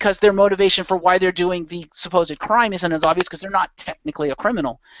obvious because their motivation for why they're doing the supposed crime isn't as obvious because they're not technically a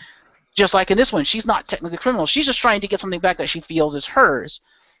criminal. Just like in this one, she's not technically a criminal. She's just trying to get something back that she feels is hers.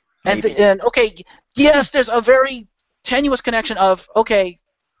 And okay, yes, there's a very tenuous connection of, okay,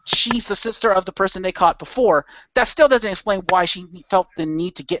 she's the sister of the person they caught before. That still doesn't explain why she felt the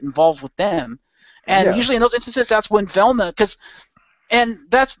need to get involved with them. And usually in those instances, that's when Velma, and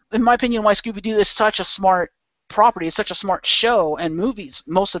that's, in my opinion, why Scooby-Doo is such a smart property. It's such a smart show and movies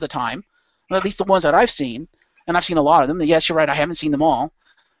most of the time, or at least the ones that I've seen, and I've seen a lot of them. Yes, you're right, I haven't seen them all.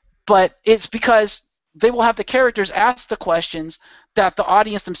 But it's because they will have the characters ask the questions that the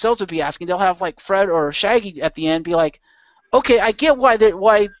audience themselves would be asking. They'll have like Fred or Shaggy at the end be like, okay, I get why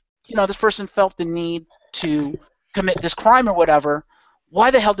this person felt the need to commit this crime or whatever. Why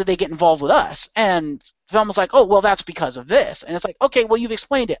the hell did they get involved with us? And Velma's like, oh, well, that's because of this. And it's like, okay, well, you've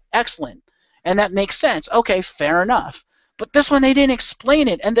explained it. Excellent. And that makes sense. Okay, fair enough. But this one, they didn't explain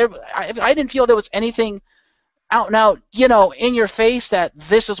it. And I didn't feel there was anything out and out, in your face that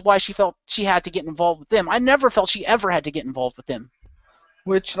this is why she felt she had to get involved with them. I never felt she ever had to get involved with them.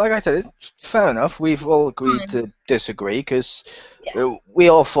 Which, like I said, it's fair enough. We've all agreed to disagree because we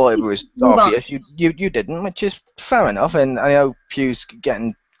all thought it was obvious. You didn't, which is fair enough. And I know Pew's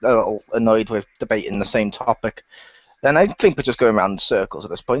getting a little annoyed with debating the same topic. And I think we're just going around in circles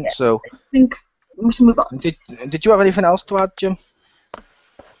at this point. Yeah, so I think we should move on. Did you have anything else to add, Jim?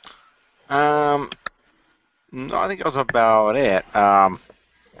 No, I think that was about it.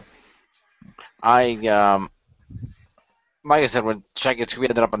 Like I said, when Shaggy and Scooby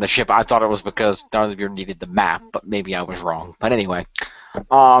ended up on the ship, I thought it was because Darth Vader needed the map, but maybe I was wrong. But anyway,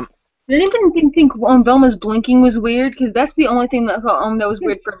 Did anyone think Velma's blinking was weird? Because that's the only thing that that was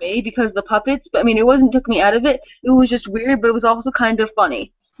weird for me, because the puppets. But I mean, it took me out of it. It was just weird, but it was also kind of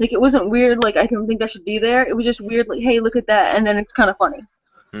funny. Like, it wasn't weird, like, I don't think that should be there. It was just weird, like, hey, look at that, and then it's kind of funny.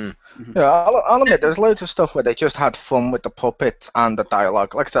 Yeah, I'll admit, there's loads of stuff where they just had fun with the puppet and the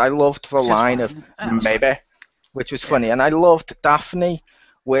dialogue. Like I said, I loved the line of maybe, which was funny, and I loved Daphne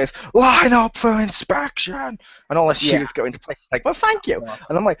with line up for inspection and all that she was going to places like, well, thank you.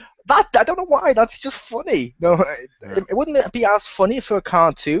 And I'm like, I don't know why, that's just funny. No, it wouldn't be as funny for a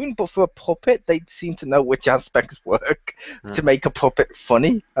cartoon, but for a puppet, they seem to know which aspects work to make a puppet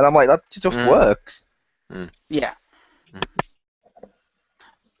funny. And I'm like, that just works. Yeah.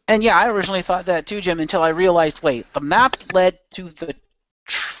 And yeah, I originally thought that too, Jim, until I realized, wait, the map led to the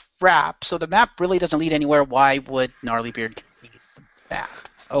trap, so the map really doesn't lead anywhere. Why would Gnarlybeard need the map?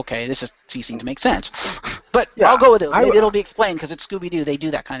 Okay, this is ceasing to make sense. But I'll go with it. Maybe it'll be explained because it's Scooby Doo. They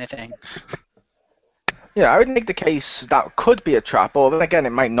do that kind of thing. Yeah, I would make the case that could be a trap, or then again,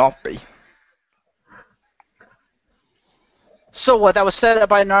 it might not be. So what, that was set up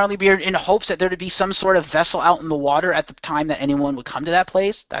by Gnarlybeard in hopes that there would be some sort of vessel out in the water at the time that anyone would come to that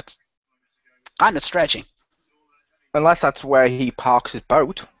place? That's kind of stretching. Unless that's where he parks his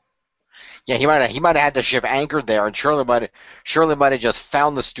boat. Yeah, he might have had the ship anchored there, and Shirley might have just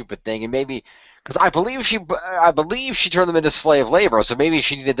found the stupid thing, and maybe because I believe she turned them into slave labor, so maybe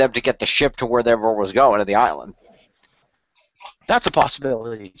she needed them to get the ship to wherever it was going to the island. That's a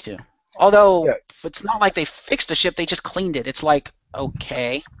possibility too. Although it's not like they fixed the ship; they just cleaned it. It's like,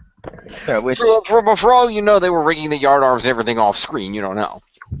 okay. Yeah, for all you know, they were rigging the yard arms and everything off screen. You don't know.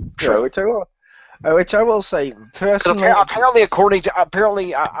 True. Which I will say personally. Apparently, according to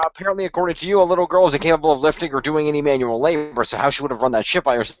you, a little girl is incapable of lifting or doing any manual labor. So how she would have run that ship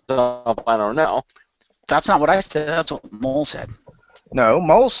by herself, I don't know. That's not what I said. That's what Mole said. No,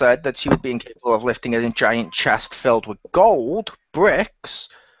 Mole said that she would be incapable of lifting a giant chest filled with gold bricks,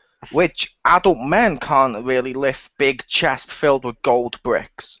 which adult men can't really lift big chest filled with gold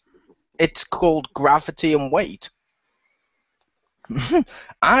bricks. It's called gravity and weight.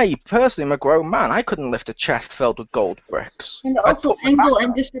 I personally am a grown man. I couldn't lift a chest filled with gold bricks. And also angle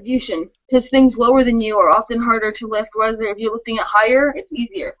and distribution, because things lower than you are often harder to lift, whereas if you're lifting it higher, it's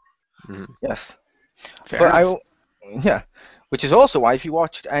easier. Yes. Fair enough. Which is also why if you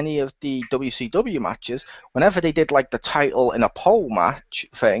watched any of the WCW matches, whenever they did like the title in a pole match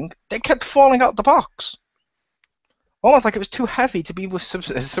thing, they kept falling out the box. Almost like it was too heavy to be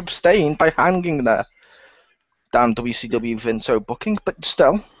sustained by hanging there. Damn WCW Vince booking, but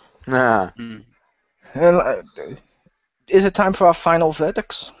still. Is it time for our final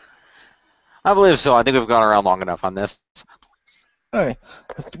verdicts? I believe so. I think we've gone around long enough on this. Alright.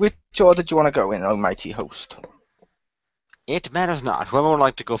 Which order do you want to go in, almighty host? It matters not. Whoever would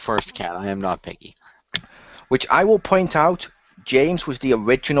like to go first can. I am not picky. which I will point out, James was the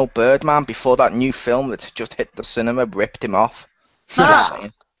original Birdman before that new film that's just hit the cinema ripped him off. Just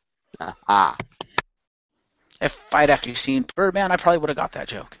saying. If I'd actually seen Birdman, I probably would have got that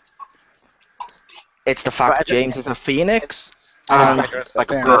joke. It's the fact But- James is a phoenix And and it's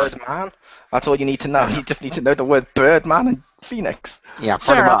like a a bird. Birdman. That's all you need to know. You just need to know the word Birdman and phoenix. Yeah,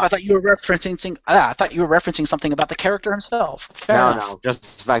 Fair pretty enough. I much. thought you were referencing something about the character himself. Fair No, enough. no,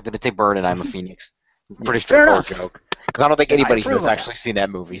 just the fact that it's a bird and I'm a phoenix. Pretty Fair straightforward enough. joke. 'Cause I don't think Then I anybody here approve has of actually seen that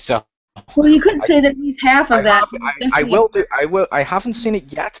movie, so. Well, you could say that he's half of that. I will do. I haven't seen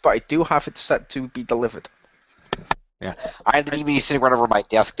it yet, but I do have it set to be delivered. I have the DVD sitting right over my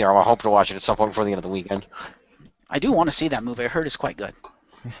desk there. I hope to watch it at some point before the end of the weekend. I do want to see that movie. I heard it's quite good.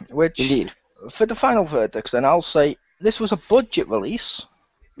 Which, Indeed. for the final verdicts, then I'll say this was a budget release.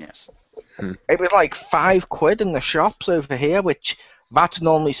 Yes. It was like £5 in the shops over here, which that's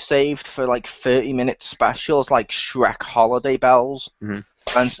normally saved for like 30-minute specials like Shrek Holiday Bells Mhm.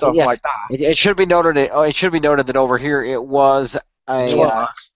 and stuff Yes. like that. It should be noted. It should be noted that over here it was a.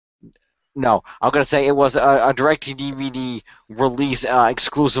 No, I'm gonna say it was a direct-to-DVD release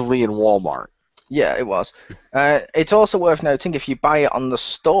exclusively in Walmart. Yeah, it was. It's also worth noting if you buy it on the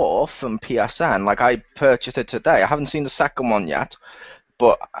store from PSN, like I purchased it today. I haven't seen the second one yet,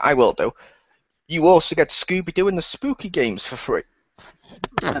 but I will do. You also get Scooby Doo and the Spooky Games for free.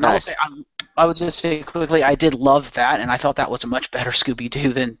 And I would just say quickly, I did love that, and I thought that was a much better Scooby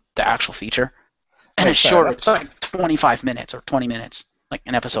Doo than the actual feature. And it's fair shorter. enough. It's like 25 minutes or 20 minutes, like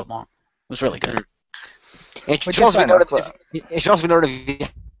an episode long. It was really good. It Which should, is also be fair noted, enough, it should also be noted if you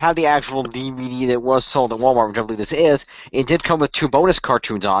have the actual DVD that was sold at Walmart, which I believe this is, it did come with 2 bonus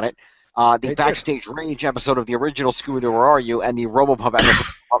cartoons on it. The It did. Backstage Rage episode of the original Scooby Doo, Where Are You? And the RoboPup episode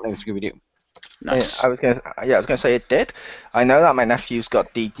of named Scooby Doo. Nice. I was gonna say it did. I know that my nephew's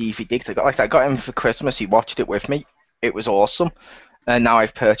got the DVD because I got him for Christmas. He watched it with me. It was awesome, and now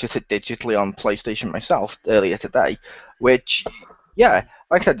I've purchased it digitally on PlayStation myself earlier today. Which, yeah,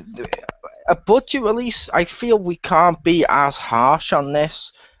 like I said, a budget release. I feel we can't be as harsh on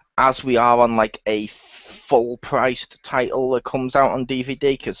this as we are on like a full-priced title that comes out on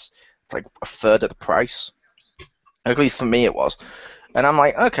DVD because it's like a third of the price. At least for me, it was. And I'm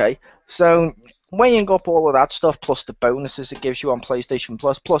like, okay, so weighing up all of that stuff plus the bonuses it gives you on PlayStation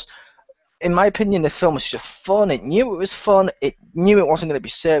Plus, in my opinion, this film was just fun. It knew it was fun. It knew it wasn't going to be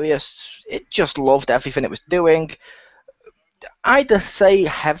serious. It just loved everything it was doing. I'd say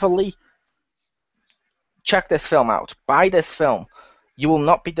heavily, check this film out. Buy this film. You will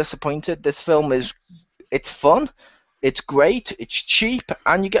not be disappointed. This film it's fun. It's great, it's cheap,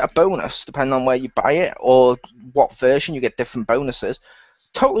 and you get a bonus depending on where you buy it or what version. You get different bonuses.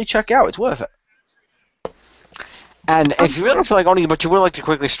 Totally check it out. It's worth it. And if you really feel like owning it, but you would like to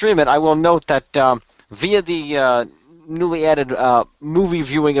quickly stream it, I will note that via the newly added movie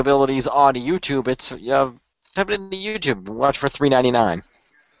viewing abilities on YouTube, it's type it into YouTube and watch for $3.99.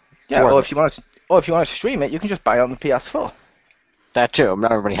 Yeah. Worth Or it. if you want to stream it, you can just buy it on the PS4. That too.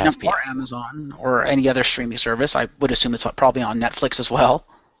 Not everybody has PS. Or Amazon or any other streaming service. I would assume it's probably on Netflix as well.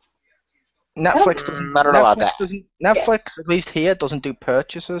 Netflix doesn't. I don't know about that. Netflix, at least here, doesn't do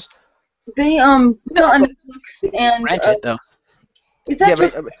purchases. They still on Netflix and Rent it though. it's Yeah,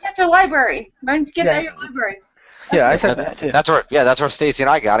 at your library. Rent get Yeah. at your library. Yeah, I said That too. That's where Stacy and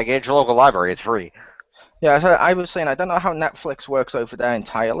I got it. Get your local library. It's free. Yeah, so I was saying I don't know how Netflix works over there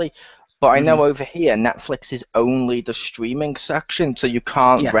entirely, but I know over here Netflix is only the streaming section, so you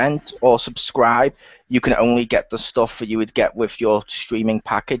can't rent or subscribe. You can only get the stuff that you would get with your streaming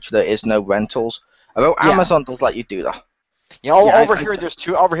package. There is no rentals. Although Amazon does let you do that. You know, Yeah, over here there's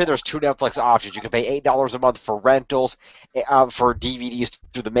two Netflix options. You can pay $8 a month for rentals, for DVDs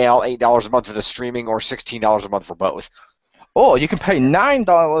through the mail, $8 a month for the streaming, or $16 a month for both. Or you can pay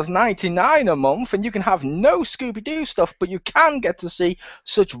 $9.99 a month and you can have no Scooby Doo stuff, but you can get to see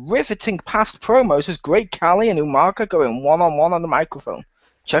such riveting past promos as Great Khali and Umarka going one-on-one on the microphone.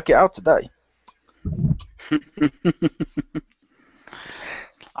 Check it out today.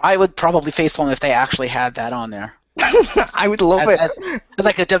 I would probably facepalm if they actually had that on there. I would love it. As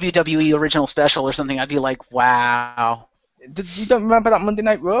like a WWE original special or something, I'd be like, wow. You don't remember that Monday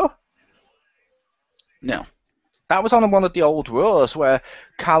Night Raw? No. That was on one of the old Raws where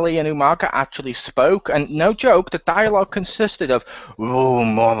Khali and Umarka actually spoke, and no joke, the dialogue consisted of I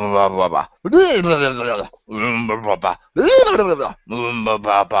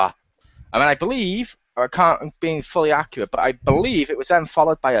mean, I believe, I can't be fully accurate, but I believe it was then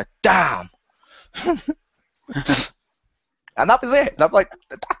followed by a damn. And that was it. And I'm like,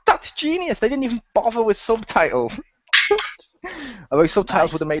 that's genius. They didn't even bother with subtitles. Although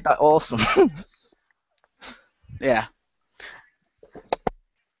subtitles would have made that awesome. Yeah.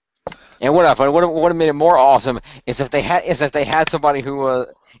 And what would have made it more awesome is if they had somebody who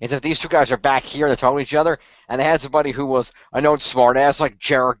is if these two guys are back here, they're talking to each other, and they had somebody who was a known smartass like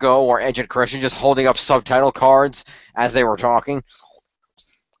Jericho or Edge and Christian just holding up subtitle cards as they were talking,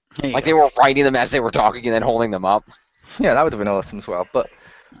 like they were writing them as they were talking and then holding them up. Yeah, that would have been awesome as well. But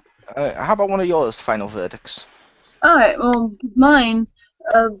how about one of yours final verdicts? Alright, well, mine,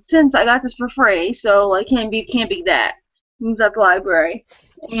 since I got this for free, so I can't beat that. It was at the library.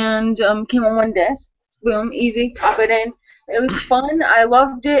 And came on one disc. Boom, easy, pop it in. It was fun. I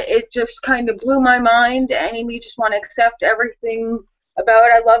loved it. It just kind of blew my mind and made me just want to accept everything about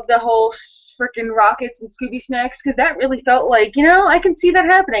it. I loved the whole freaking rockets and Scooby snacks because that really felt like, I can see that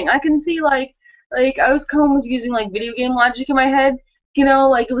happening. I can see like I was using like video game logic in my head.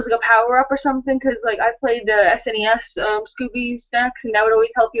 Like it was like a power up or something because like I played the SNES Scooby snacks and that would always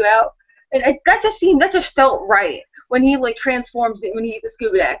help you out. And that just felt right when he like transforms it when he eats the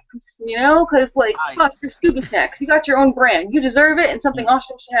Scooby snacks, because like fuck your Scooby snacks, you got your own brand, you deserve it, and something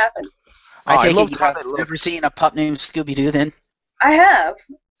awesome should happen. I take it you've ever seen a pup named Scooby Doo then? I have.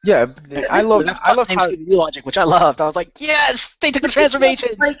 Yeah, I love named Scooby Doo logic, which I loved. I was like, yes, they took the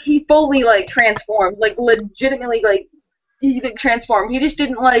transformations. Like he fully like transformed, like legitimately like he didn't transform. He just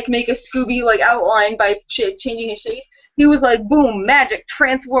didn't like make a Scooby like outline by changing his shape. He was like, boom, magic,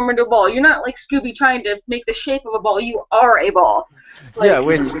 transform into a ball. You're not like Scooby trying to make the shape of a ball. You are a ball. Like, yeah,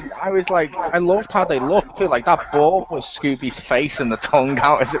 which I was like, I loved how they looked too. Like that ball was Scooby's face and the tongue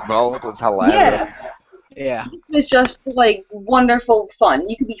out as it rolled was hilarious. Yeah. It was just like wonderful fun.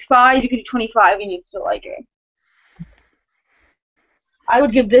 You could be 5, you could be 25, and you'd still like it. I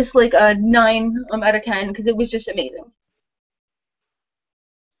would give this like a 9 out of 10 because it was just amazing.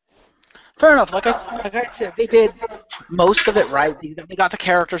 Fair enough. Like I said, they did most of it right. They got the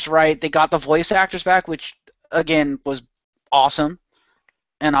characters right. They got the voice actors back, which again was awesome.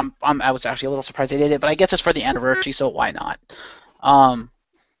 And I was actually a little surprised they did it, but I guess it's for the anniversary, so why not?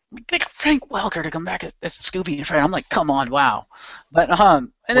 They got Frank Welker to come back as Scooby and Fred. I'm like, come on, wow. But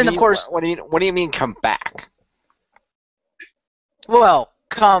and then of course, what do you mean come back? Well,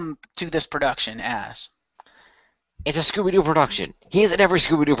 come to this production as. It's a Scooby Doo production. He's in every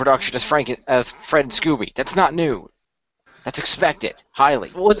Scooby Doo production as Fred and Scooby. That's not new. That's expected, highly.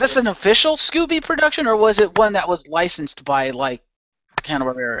 Was this an official Scooby production, or was it one that was licensed by like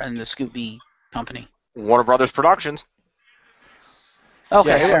Hanna-Barbera and the Scooby company? Warner Brothers Productions.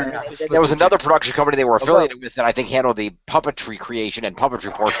 Okay, yeah, there was another production company they were affiliated with that I think handled the puppetry creation and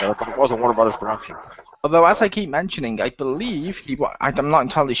puppetry portion of it, but it was a Warner Brothers production. Although, as I keep mentioning, I believe I'm not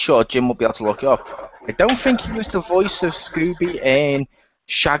entirely sure. Jim will be able to look it up. I don't think he was the voice of Scooby in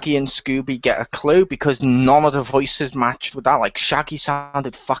Shaggy and Scooby Get a Clue because none of the voices matched with that. Like Shaggy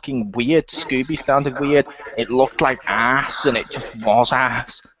sounded fucking weird, Scooby sounded weird. It looked like ass, and it just was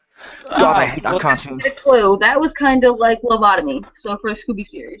ass. God, I hate that cartoon. Get a Clue. That was kind of like Lobotomy, so for a Scooby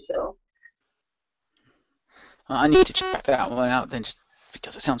series. So I need to check that one out then, just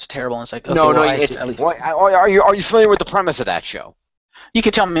because it sounds terrible. And it's like, okay, no, at least. Are you familiar with the premise of that show? You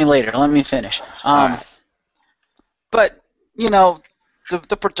can tell me later. Let me finish. But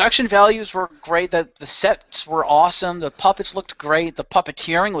the production values were great. The sets were awesome. The puppets looked great. The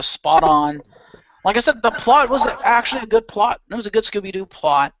puppeteering was spot on. Like I said, the plot was actually a good plot. It was a good Scooby-Doo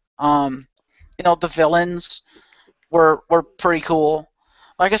plot. The villains were pretty cool.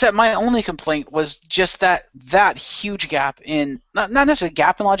 Like I said, my only complaint was just that huge gap in not necessarily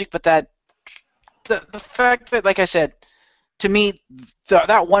gap in logic, but that the fact that, like I said, to me,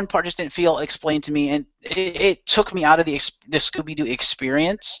 that one part just didn't feel explained to me, and it took me out of the Scooby-Doo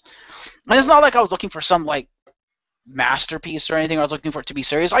experience. And it's not like I was looking for some like masterpiece or anything. I was looking for it to be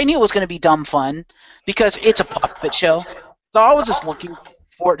serious. I knew it was going to be dumb fun because it's a puppet show, so I was just looking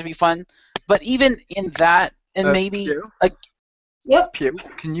for it to be fun. But even in that, and maybe like. Yep. Pew,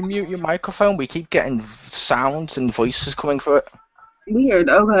 can you mute your microphone? We keep getting sounds and voices coming through it. Weird.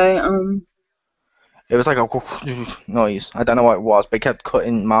 Okay. It was like a noise. I don't know what it was, but it kept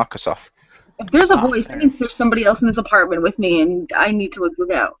cutting Marcus off. If there's a voice, it means there's somebody else in this apartment with me, and I need to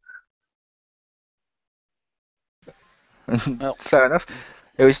look out. Well, fair enough.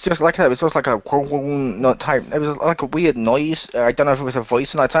 It was just like that. It was just like a not type. It was like a weird noise. I don't know if it was a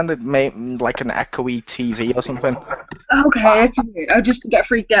voice, and it sounded like an echoey TV or something. Okay, that's weird. I just got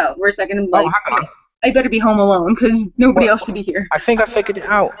freaked out for a second. And like, hang on. I better be home alone because nobody else should be here. I think I figured it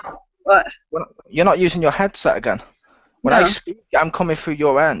out. What? You're not using your headset again. When I speak, I'm coming through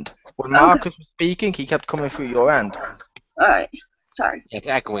your end. When Marcus was speaking, he kept coming through your end. Alright. Sorry. It's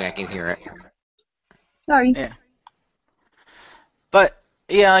echoing. I can hear it. Sorry. Yeah. But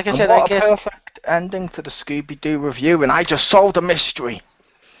yeah, like I said, what I guess a perfect ending to the Scooby Doo review, and I just solved a mystery.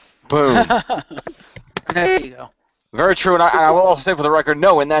 Boom. There you go. Very true, and I will also say for the record,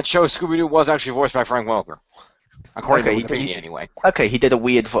 no, in that show, Scooby-Doo was actually voiced by Frank Welker. According to Wikipedia, anyway. Okay, he did a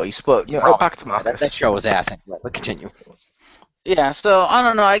weird voice, but back to Marcus. That show was ass. But continue. Yeah, so I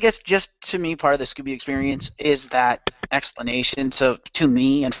don't know. I guess just to me, part of the Scooby experience is that explanation. So to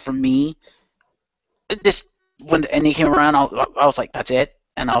me and for me, just when the ending came around, I was like, "That's it,"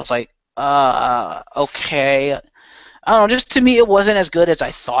 and I was like, okay." I don't know. Just to me, it wasn't as good as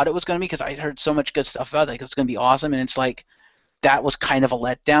I thought it was going to be because I heard so much good stuff about it. Like, it was going to be awesome, and it's like that was kind of a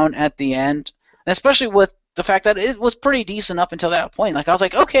letdown at the end, and especially with the fact that it was pretty decent up until that point. Like, I was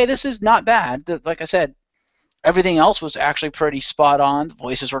like, okay, this is not bad. Like I said, everything else was actually pretty spot on. The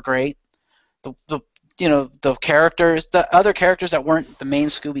voices were great. The characters, the other characters that weren't the main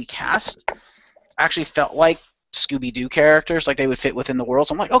Scooby cast, actually felt like Scooby Doo characters, like they would fit within the world.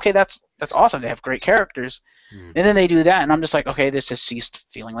 So I'm like, okay, that's awesome. They have great characters. And then they do that, and I'm just like, okay, this has ceased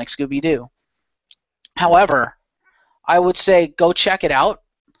feeling like Scooby Doo. However, I would say go check it out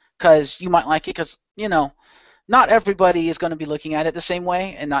because you might like it because, not everybody is going to be looking at it the same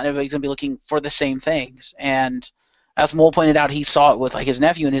way, and not everybody's going to be looking for the same things. And as Mole pointed out, he saw it with like his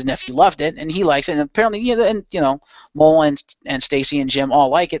nephew, and his nephew loved it, and he likes it. And apparently, Mole and Stacy and Jim all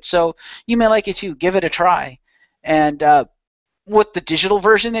like it, so you may like it too. Give it a try. And with the digital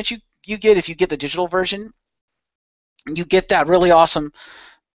version that you get, if you get the digital version, you get that really awesome.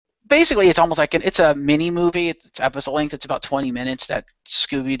 Basically, it's almost like it's a mini movie. It's episode length. It's about 20 minutes. That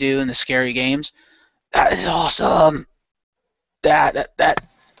Scooby Doo and the Scary Games. That is awesome. That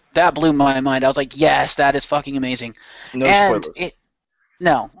blew my mind. I was like, yes, that is fucking amazing. No spoilers.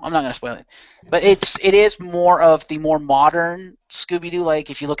 No, I'm not gonna spoil it. But it is more of the more modern Scooby Doo. Like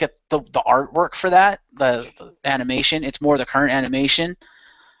if you look at the artwork for that, the animation, it's more the current animation,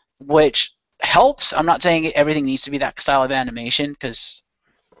 which helps. I'm not saying everything needs to be that style of animation because,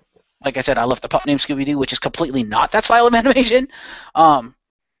 like I said, I love the pup named Scooby Doo, which is completely not that style of animation.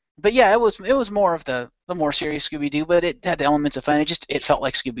 But yeah, it was more of the more serious Scooby Doo, but it had the elements of fun. It felt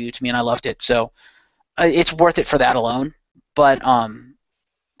like Scooby Doo to me, and I loved it. So it's worth it for that alone. But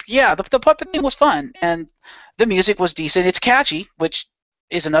yeah, the puppet thing was fun, and the music was decent. It's catchy, which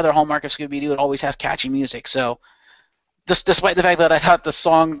is another hallmark of Scooby Doo. It always has catchy music. So despite the fact that I thought the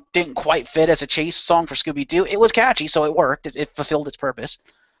song didn't quite fit as a chase song for Scooby Doo, it was catchy, so it worked. It fulfilled its purpose.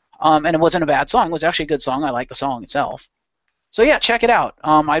 And it wasn't a bad song. It was actually a good song. I like the song itself. So yeah, check it out.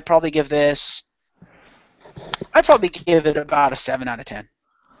 I'd probably give it about a 7 out of 10.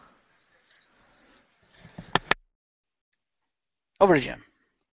 Over to Jim.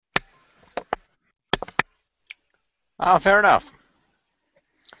 Fair enough.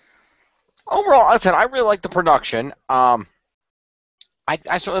 Overall, I really like the production. I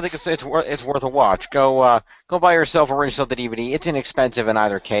certainly think it's worth a watch. Go buy yourself or rent yourself the DVD. It's inexpensive in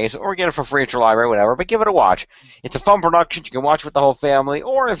either case, or get it for free at your library, whatever. But give it a watch. It's a fun production. You can watch with the whole family,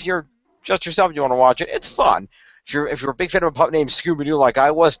 or if you're just yourself and you want to watch it, it's fun. If you're a big fan of a pup named Scooby Doo like I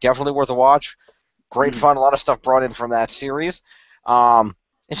was, definitely worth a watch. Great fun. A lot of stuff brought in from that series.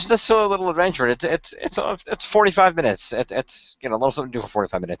 It's just a silly little adventure. It's 45 minutes. It's a little something to do for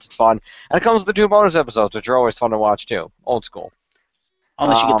 45 minutes. It's fun, and it comes with the 2 bonus episodes, which are always fun to watch too. Old school.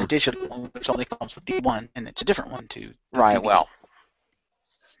 Unless you get the digital one, which only comes with the one, and it's a different one too. Right. DVD. Well,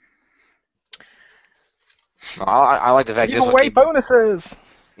 I like the fact Give away bonuses.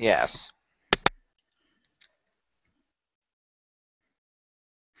 Yes.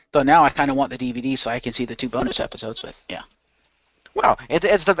 So now I kind of want the DVD so I can see the 2 bonus episodes. But yeah. Well,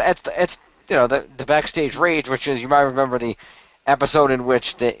 it's the backstage rage, which is, you might remember the episode in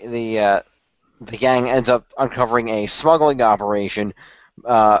which the gang ends up uncovering a smuggling operation.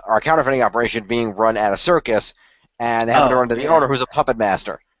 Or a counterfeiting operation being run at a circus, and they happen to run into the owner, who's a puppet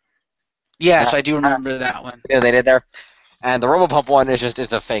master. Yes, I do remember that one. Yeah, they did there. And the RoboPump one is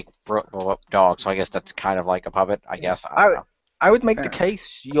it's a fake dog, so I guess that's kind of like a puppet, I guess. I would make the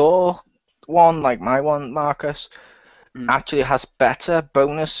case your one, like my one, Marcus, actually has better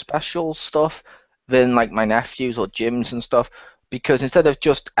bonus special stuff than like my nephew's or Jim's and stuff, because instead of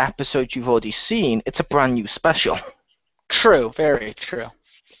just episodes you've already seen, it's a brand new special. True, very true.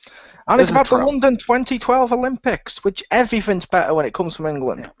 And it's about the London 2012 Olympics, which everything's better when it comes from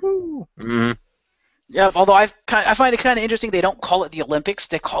England. Mm-hmm. Yeah, although I find it kind of interesting they don't call it the Olympics,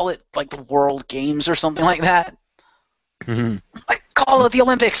 they call it like the World Games or something like that. Mm-hmm. Like, call it the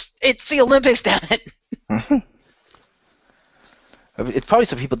Olympics. It's the Olympics, damn it. It's probably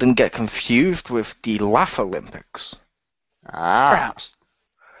so people didn't get confused with the Laugh Olympics. Perhaps.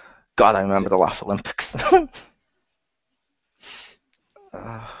 God, I remember the Laugh Olympics.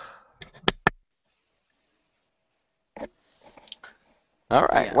 All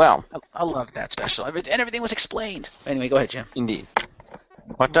right. Yeah. Well, I love that special. Everything was explained. Anyway, go ahead, Jim. indeed.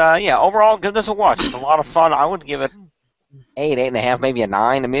 But yeah, overall, give this a watch. It's a lot of fun. I would give it 8.5, maybe a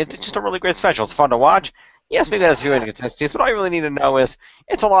 9. I mean, it's just a really great special. It's fun to watch. Yes, maybe it has a few inconsistencies, but all you really need to know is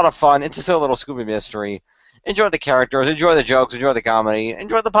it's a lot of fun. It's a silly little Scooby mystery. Enjoy the characters, enjoy the jokes, enjoy the comedy,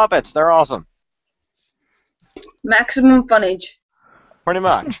 enjoy the puppets. They're awesome. Maximum funnage. Pretty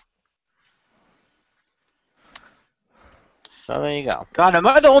much. So there you go. God, am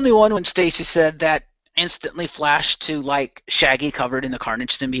I the only one when Stacy said that instantly flashed to like Shaggy covered in the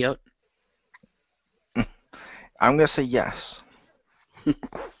Carnage symbiote? I'm gonna say yes.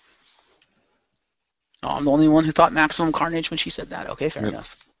 Oh, I'm the only one who thought Maximum Carnage when she said that. Okay, fair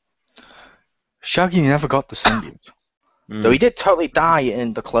enough. Shaggy never got the symbiote, though he did totally die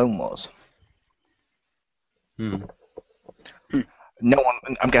in the Clone Wars. Hmm. No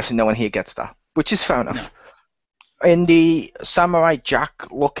one, I'm guessing, no one here gets that, which is fair enough. No. In the Samurai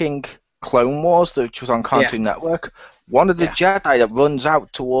Jack-looking Clone Wars, which was on Cartoon Network, one of the Jedi that runs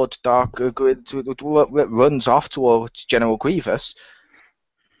out towards runs off towards General Grievous,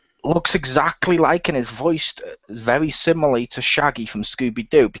 looks exactly like and is voiced very similarly to Shaggy from Scooby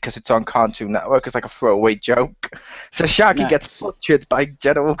Doo because it's on Cartoon Network. It's like a throwaway joke. So Shaggy gets butchered by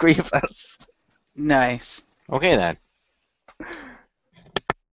General Grievous. Nice. Okay then.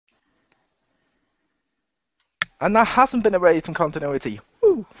 And that hasn't been erased from continuity.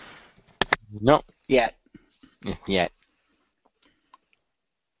 Woo. Nope. Yet. Yet.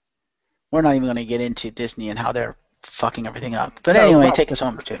 We're not even going to get into Disney and how they're fucking everything up. But anyway, take us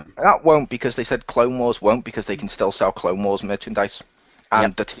home, Jim. That won't, because they said Clone Wars won't, because they can still sell Clone Wars merchandise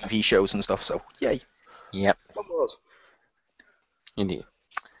and the TV shows and stuff, so yay. Yep. Clone Wars. Indeed.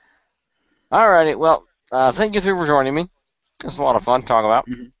 Alrighty, well, thank you three for joining me. It was a lot of fun to talk about.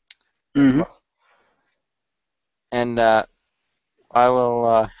 Mm-hmm. And I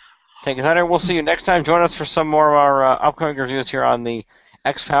will take us out here. We'll see you next time. Join us for some more of our upcoming reviews here on the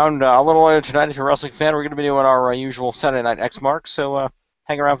X-Pound. A little later tonight, if you're a wrestling fan, we're going to be doing our usual Saturday Night X-Marks, so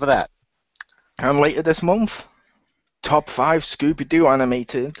hang around for that. And later this month, top 5 Scooby-Doo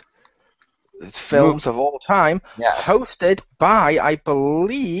animated films of all time, hosted by, I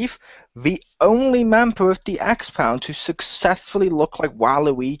believe, the only member of the X-Pound to successfully look like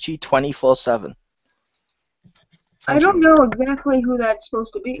Waluigi 24/7. I don't know exactly who that's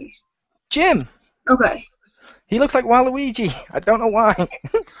supposed to be. Jim! Okay. He looks like Waluigi. I don't know why.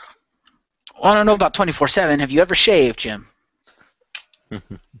 Well, I don't know about 24/7. Have you ever shaved, Jim?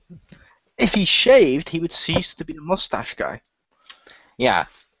 If he shaved, he would cease to be the mustache guy. Yeah.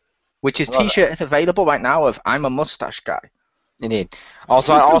 Which his T-shirt is available right now of "I'm a mustache guy." Indeed.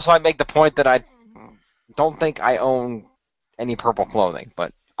 Also, I make the point that I don't think I own any purple clothing,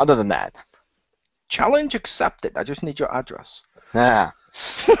 but other than that. Challenge accepted. I just need your address. Yeah.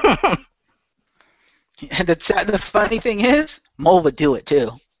 And the funny thing is, Mole would do it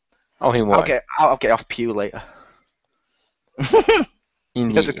too. Oh, he would. Okay, I'll get off Pew later.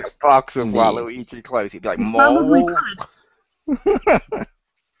 Indeed. There's a box with Waluigi clothes. He'd be like, Mole.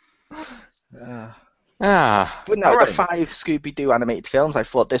 But no, the 5 Scooby-Doo animated films, I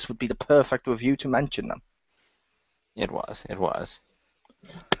thought this would be the perfect review to mention them. It was. It was.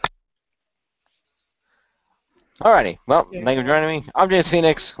 Alrighty. Well, thank you for joining me. I'm James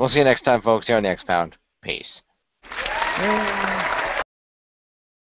Phoenix. We'll see you next time, folks, here on the X-Pound. Peace.